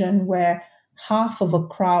decision where half of a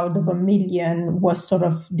crowd of 1 million was sort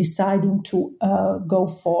of deciding to go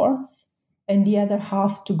forth and the other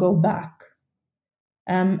half to go back.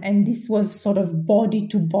 And this was sort of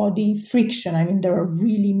body-to-body friction. I mean, there were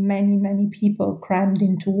really many, many people crammed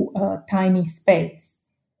into a tiny space.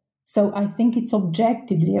 So I think it's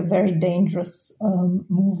objectively a very dangerous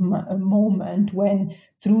moment when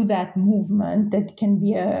through that movement that can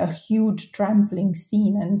be a huge trampling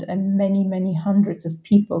scene and many, many hundreds of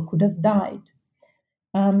people could have died.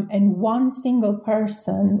 And one single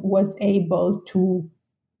person was able to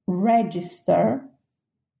register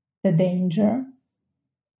the danger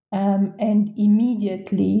and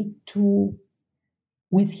immediately to,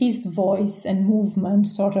 with his voice and movement,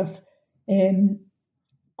 sort of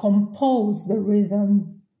compose the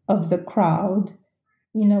rhythm of the crowd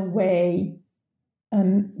in a way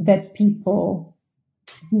that people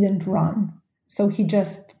didn't run. So he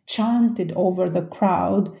just chanted over the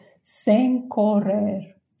crowd, "Sen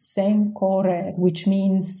correr," which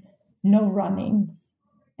means no running.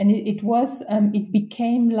 And it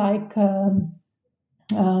became like a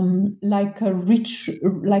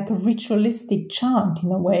ritualistic chant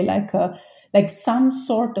in a way, like some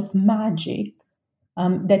sort of magic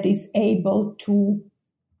that is able to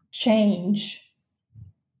change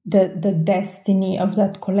the destiny of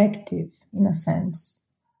that collective, in a sense.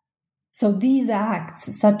 So these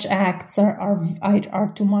such acts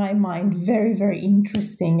are to my mind very, very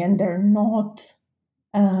interesting, and they're not.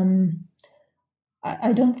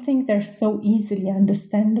 I don't think they're so easily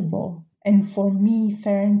understandable. And for me,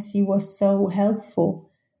 Ferenczi was so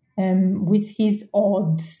helpful with his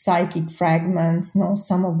odd psychic fragments,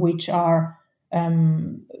 some of which are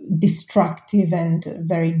destructive and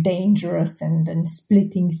very dangerous and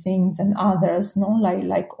splitting things, and others,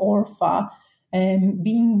 like Orpha,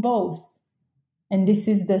 being both. And this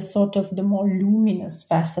is the sort of the more luminous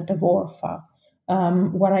facet of Orpha,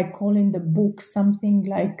 what I call in the book something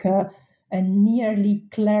like a nearly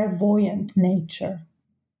clairvoyant nature.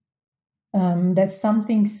 That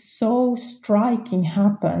something so striking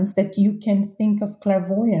happens that you can think of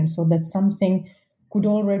clairvoyance, or that something could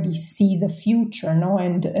already see the future,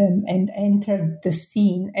 and enter the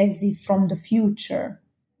scene as if from the future.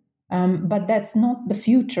 But that's not the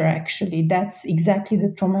future, actually. That's exactly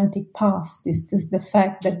the traumatic past. Is the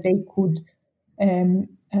fact that they could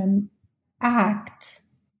act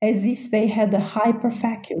as if they had a hyper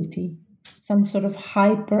faculty, some sort of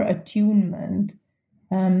hyper attunement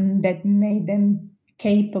that made them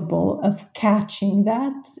capable of catching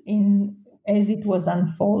that as it was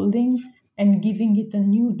unfolding and giving it a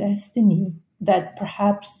new destiny that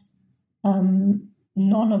perhaps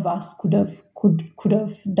none of us could have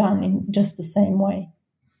done in just the same way.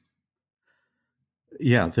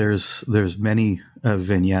 Yeah, there's many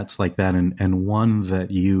vignettes like that, and one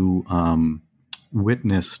that you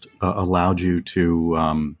witnessed allowed you to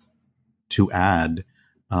add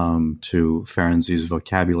to Ferenczi's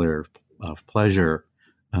vocabulary of pleasure.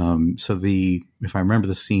 So if I remember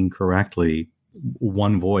the scene correctly,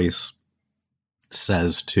 one voice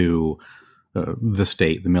says to the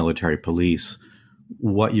state, the military police,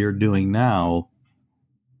 what you're doing now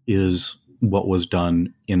is what was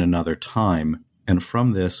done in another time. And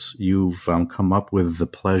from this, you've come up with the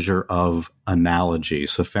pleasure of analogy.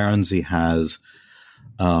 So Ferenczi has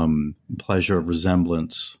pleasure of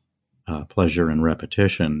resemblance, pleasure in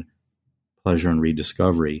repetition, pleasure in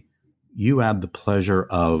rediscovery. You add the pleasure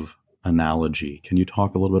of analogy. Can you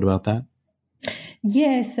talk a little bit about that?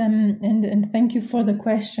 Yes, and thank you for the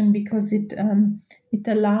question, because it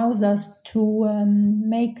allows us to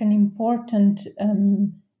make an important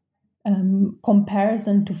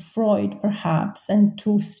comparison to Freud, perhaps, and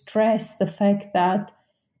to stress the fact that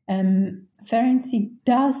Ferenczi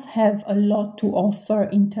does have a lot to offer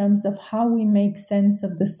in terms of how we make sense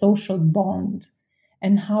of the social bond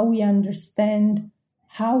and how we understand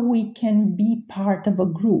how we can be part of a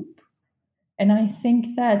group. And I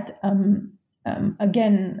think that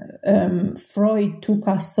Freud took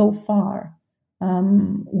us so far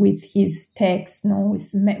with his texts,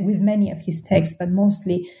 with many of his texts, but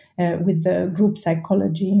mostly with the group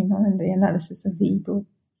psychology, and the analysis of the ego.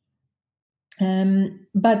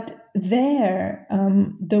 But there,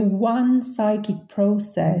 the one psychic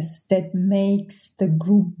process that makes the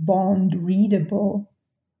group bond readable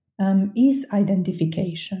is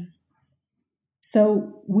identification.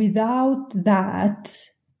 So without that,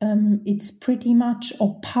 it's pretty much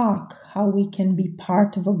opaque how we can be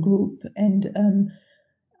part of a group, and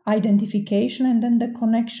identification, and then the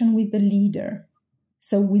connection with the leader.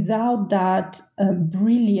 So without that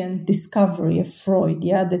brilliant discovery of Freud,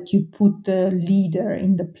 that you put the leader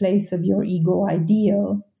in the place of your ego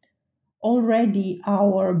ideal, already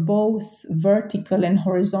our both vertical and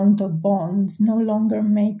horizontal bonds no longer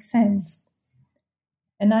make sense.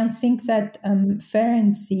 And I think that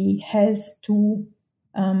Ferenczi has to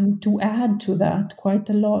add to that quite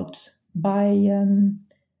a lot by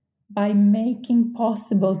making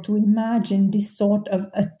possible to imagine this sort of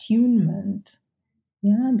attunement,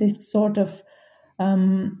 this sort of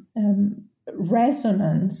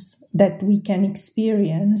resonance that we can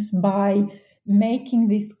experience by making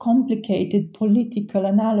this complicated political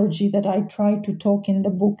analogy that I try to talk in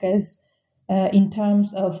the book as in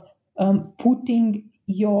terms of putting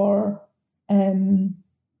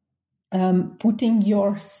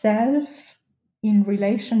yourself in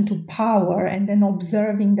relation to power, and then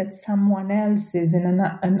observing that someone else is in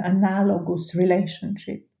an analogous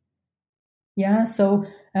relationship. So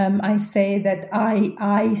I say that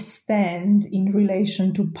I stand in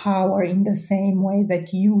relation to power in the same way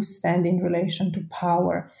that you stand in relation to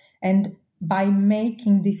power. And by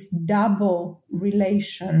making this double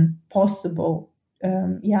relation possible,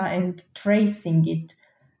 and tracing it,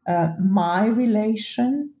 my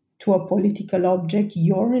relation to a political object,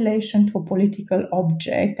 your relation to a political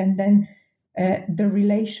object, and then the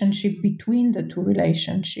relationship between the two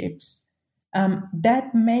relationships,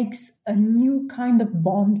 that makes a new kind of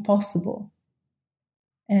bond possible.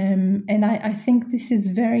 And I think this is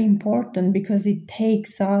very important, because it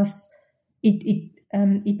takes us,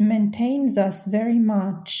 it maintains us very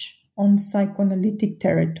much on psychoanalytic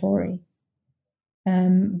territory.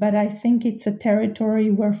 But I think it's a territory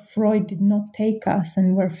where Freud did not take us,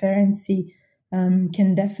 and where Ferenczi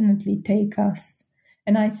can definitely take us.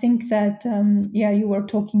 And I think that, you were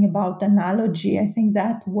talking about analogy. I think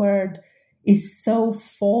that word is so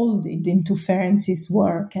folded into Ferenczi's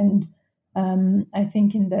work. And I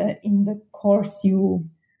think in the course you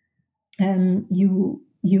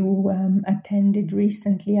attended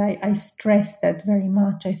recently, I stressed that very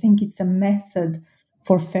much. I think it's a method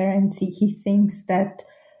for Ferenczi. He thinks that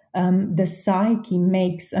the psyche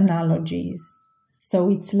makes analogies. So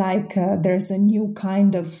it's like there's a new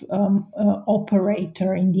kind of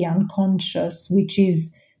operator in the unconscious, which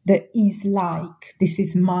is the is like. This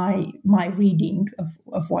is my reading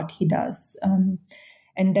of what he does.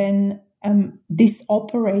 And then this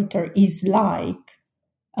operator is like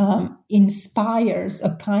inspires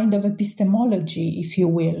a kind of epistemology, if you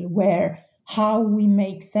will, where how we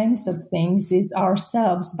make sense of things is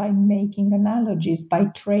ourselves by making analogies, by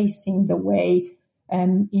tracing the way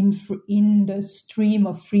in the stream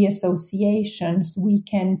of free associations we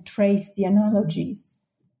can trace the analogies.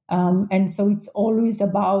 And so it's always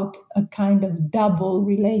about a kind of double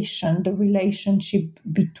relation, the relationship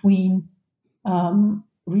between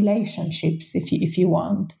relationships, if you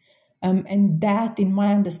want. And that, in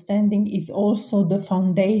my understanding, is also the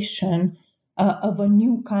foundation of a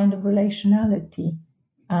new kind of relationality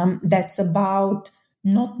that's about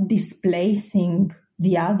not displacing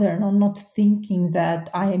the other, not thinking that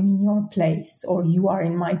I am in your place or you are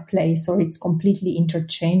in my place, or it's completely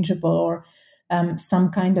interchangeable, or some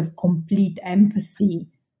kind of complete empathy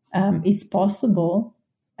is possible.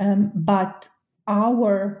 But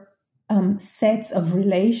our sets of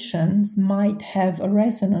relations might have a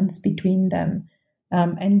resonance between them.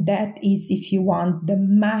 And that is, if you want, the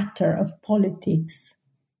matter of politics.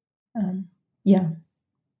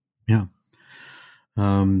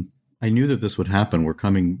 I knew that this would happen. We're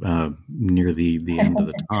coming near the end of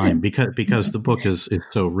the time because the book is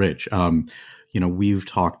so rich. We've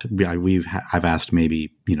talked. I've asked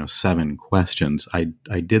maybe 7 questions. I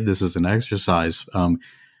did this as an exercise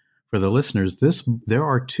for the listeners. There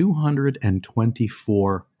are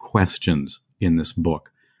 224 questions in this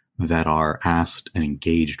book that are asked and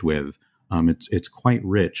engaged with. It's quite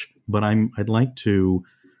rich, but I'd like to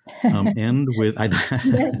end with.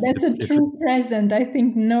 That's a true present. I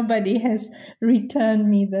think nobody has returned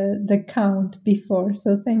me the count before,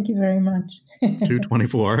 so thank you very much.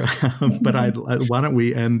 224. But why don't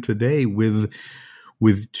we end today with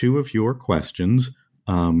 2 of your questions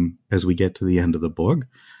as we get to the end of the book,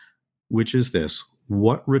 which is this: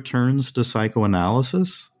 what returns to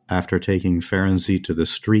psychoanalysis after taking Ferenczi to the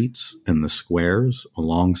streets and the squares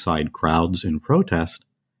alongside crowds in protest?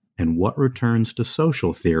 And what returns to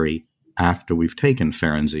social theory after we've taken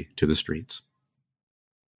Ferenczi to the streets?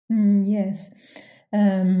 Yes.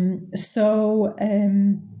 I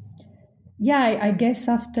guess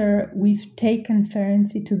after we've taken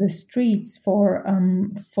Ferenczi to the streets for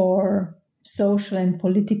social and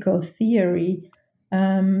political theory,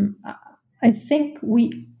 I think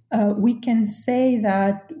we can say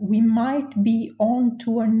that we might be on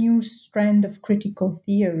to a new strand of critical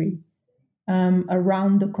theory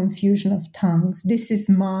around the confusion of tongues. This is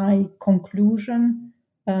my conclusion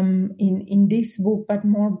in this book, but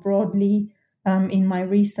more broadly in my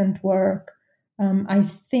recent work. I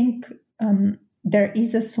think there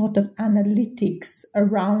is a sort of analytics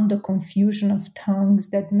around the confusion of tongues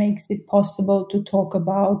that makes it possible to talk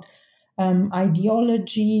about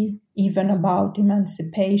ideology, even about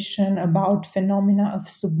emancipation, about phenomena of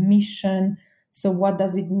submission. So what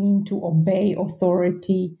does it mean to obey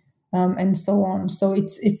authority? And so on. So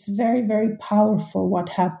it's very, very powerful what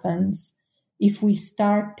happens if we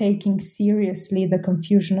start taking seriously the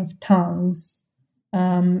confusion of tongues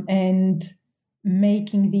and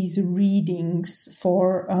making these readings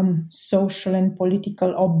for social and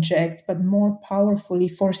political objects, but more powerfully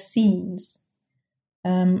for scenes.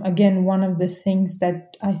 Again, one of the things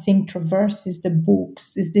that I think traverses the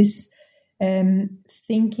books is this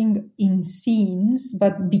thinking in scenes,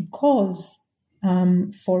 but because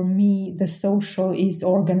for me, the social is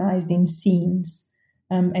organized in scenes,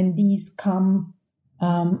 and these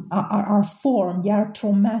are formed, they are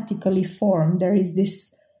traumatically formed. There is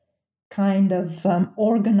this kind of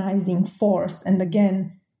organizing force. And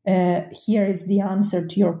again, here is the answer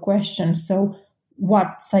to your question. So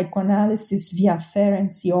what psychoanalysis via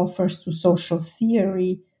Ferenczi offers to social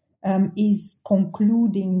theory is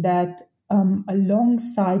concluding that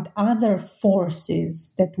alongside other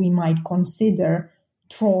forces that we might consider,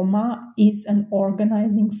 trauma is an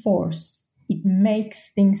organizing force. It makes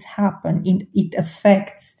things happen. It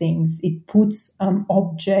affects things. It puts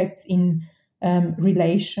objects in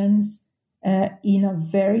relations in a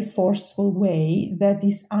very forceful way that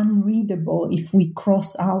is unreadable if we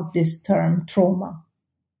cross out this term trauma.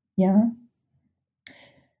 Yeah.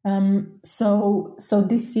 So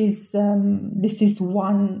this is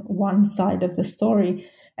one side of the story,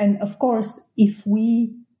 and of course, if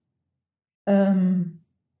we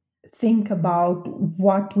think about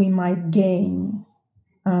what we might gain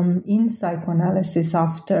in psychoanalysis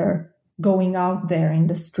after going out there in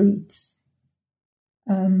the streets,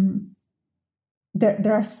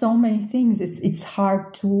 there are so many things. It's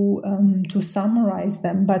hard to summarize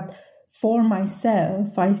them, but for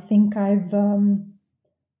myself, I think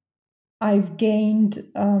I've gained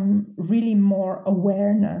really more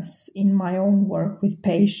awareness in my own work with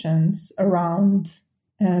patients around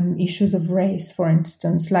issues of race, for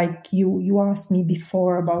instance. Like you asked me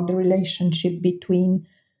before about the relationship between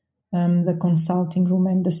the consulting room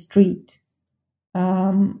and the street.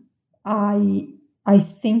 I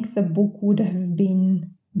think the book would have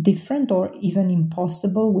been different or even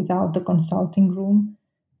impossible without the consulting room,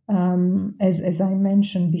 as I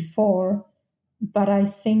mentioned before. But I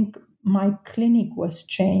think my clinic was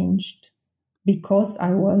changed because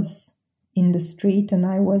I was in the street and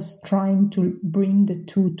I was trying to bring the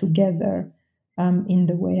two together in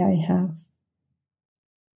the way I have.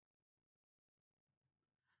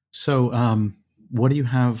 So what do you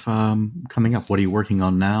have coming up? What are you working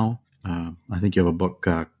on now? I think you have a book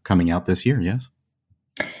coming out this year, yes?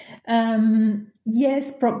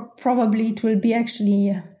 Yes, probably it will be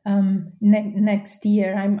actually next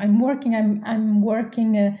year. I'm working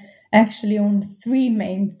actually on 3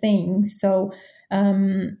 main things. So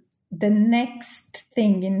the next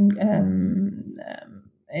thing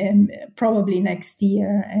probably next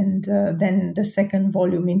year, and then the second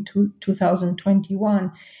volume in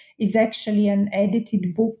 2021, is actually an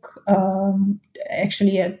edited book,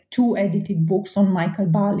 two edited books on Michael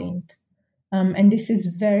Balint. And this is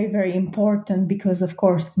very, very important because, of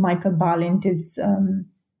course, Michael Balint is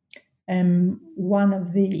one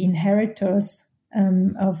of the inheritors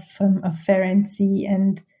of Ferenczi,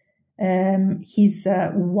 and he's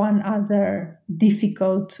one other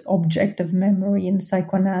difficult object of memory in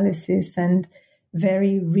psychoanalysis, and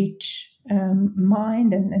very rich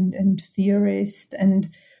mind and theorist. And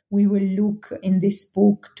we will look in this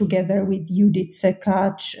book together with Judith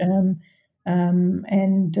Sekac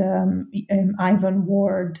and Ivan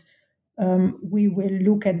Ward. We will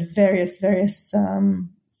look at various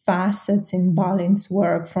facets in Balint's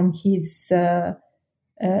work, from his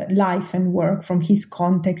life and work, from his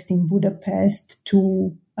context in Budapest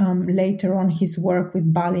to later on his work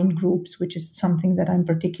with Balint groups, which is something that I'm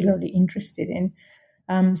particularly interested in.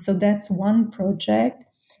 So that's one project.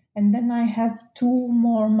 And then I have two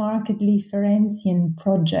more markedly Ferencian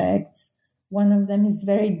projects. One of them is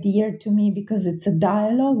very dear to me because it's a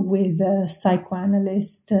dialogue with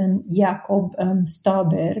psychoanalyst Jakob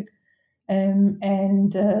Stauberg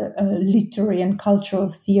and literary and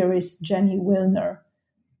cultural theorist Jenny Wilner.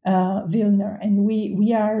 And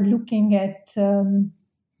we are looking at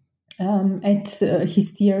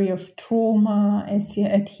his theory of trauma,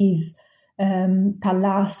 at his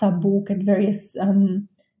Thalassa book, at various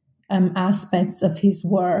aspects of his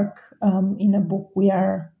work in a book we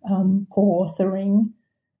are co-authoring.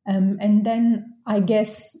 And then I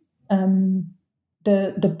guess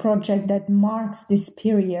the project that marks this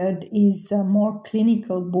period is a more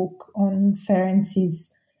clinical book on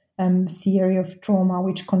Ferenczi's theory of trauma,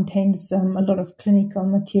 which contains a lot of clinical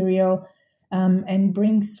material and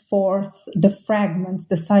brings forth the fragments,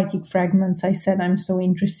 the psychic fragments I said I'm so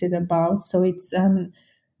interested about. So it's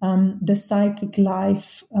the psychic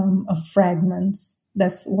life of fragments.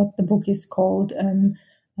 That's what the book is called,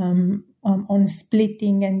 on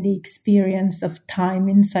splitting and the experience of time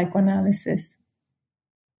in psychoanalysis.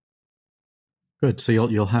 Good. So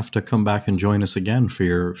you'll have to come back and join us again for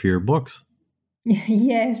your books.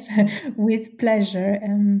 Yes, with pleasure.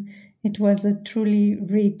 It was a truly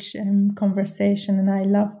rich conversation, and I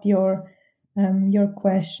loved your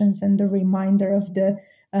questions and the reminder of the.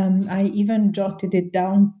 I even jotted it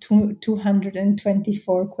down.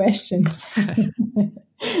 224 questions.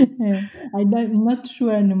 I'm not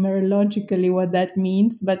sure numerologically what that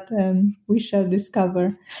means, but we shall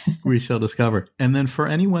discover. We shall discover. And then for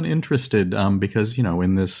anyone interested, because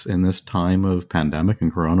in this time of pandemic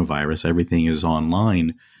and coronavirus, everything is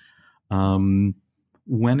online.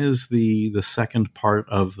 When is the second part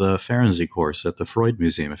of the Ferenczi course at the Freud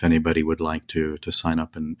Museum, if anybody would like to sign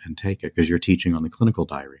up and take it, because you're teaching on the clinical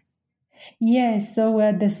diary? Yes, so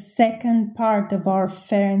the second part of our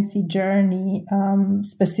Ferenczi journey,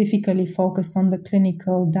 specifically focused on the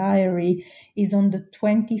clinical diary, is on the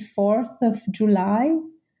 24th of July,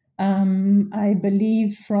 I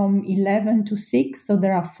believe from 11 to 6. So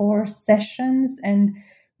there are 4 sessions, and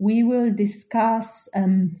we will discuss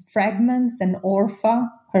fragments and Orpha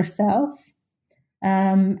herself,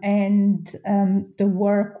 and the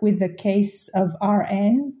work with the case of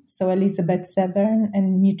RN, so Elizabeth Severn,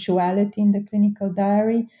 and mutuality in the clinical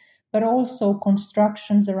diary, but also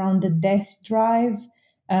constructions around the death drive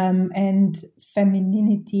and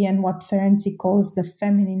femininity and what Ferenczi calls the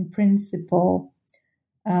feminine principle,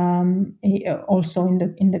 also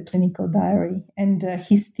in the clinical diary, and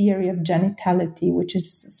his theory of genitality, which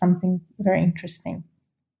is something very interesting.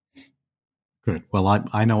 Good. Well,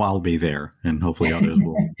 I know I'll be there, and hopefully others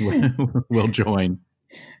will join.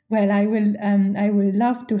 Well, I will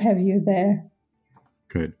love to have you there.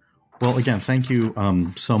 Good. Well, again, thank you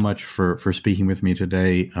so much for speaking with me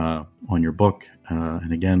today on your book.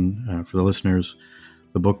 And again, for the listeners,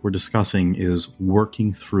 the book we're discussing is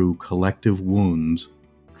Working Through Collective Wounds,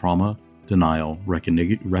 Trauma, Denial,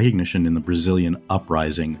 Recognition in the Brazilian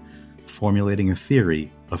Uprising, Formulating a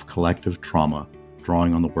Theory of Collective Trauma,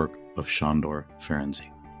 drawing on the work of Sándor Ferenczi.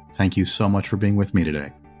 Thank you so much for being with me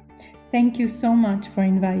today. Thank you so much for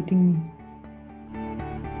inviting me.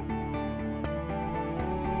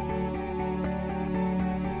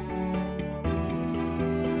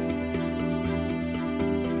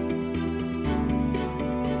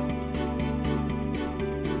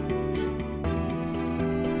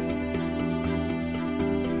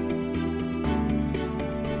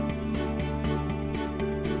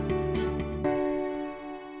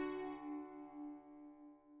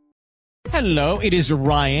 Hello, it is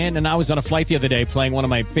Ryan, and I was on a flight the other day playing one of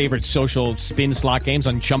my favorite social spin slot games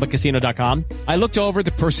on ChumbaCasino.com. I looked over at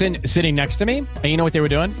the person sitting next to me, and you know what they were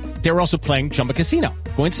doing? They were also playing Chumba Casino.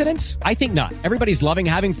 Coincidence? I think not. Everybody's loving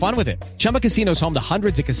having fun with it. Chumba Casino is home to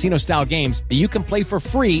hundreds of casino-style games that you can play for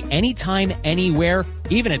free anytime, anywhere,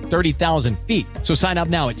 even at 30,000 feet. So sign up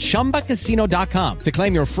now at ChumbaCasino.com to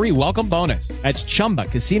claim your free welcome bonus. That's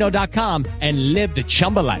ChumbaCasino.com and live the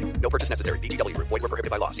Chumba life. No purchase necessary. VGW. Void where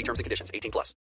prohibited by law. See terms and conditions. 18+.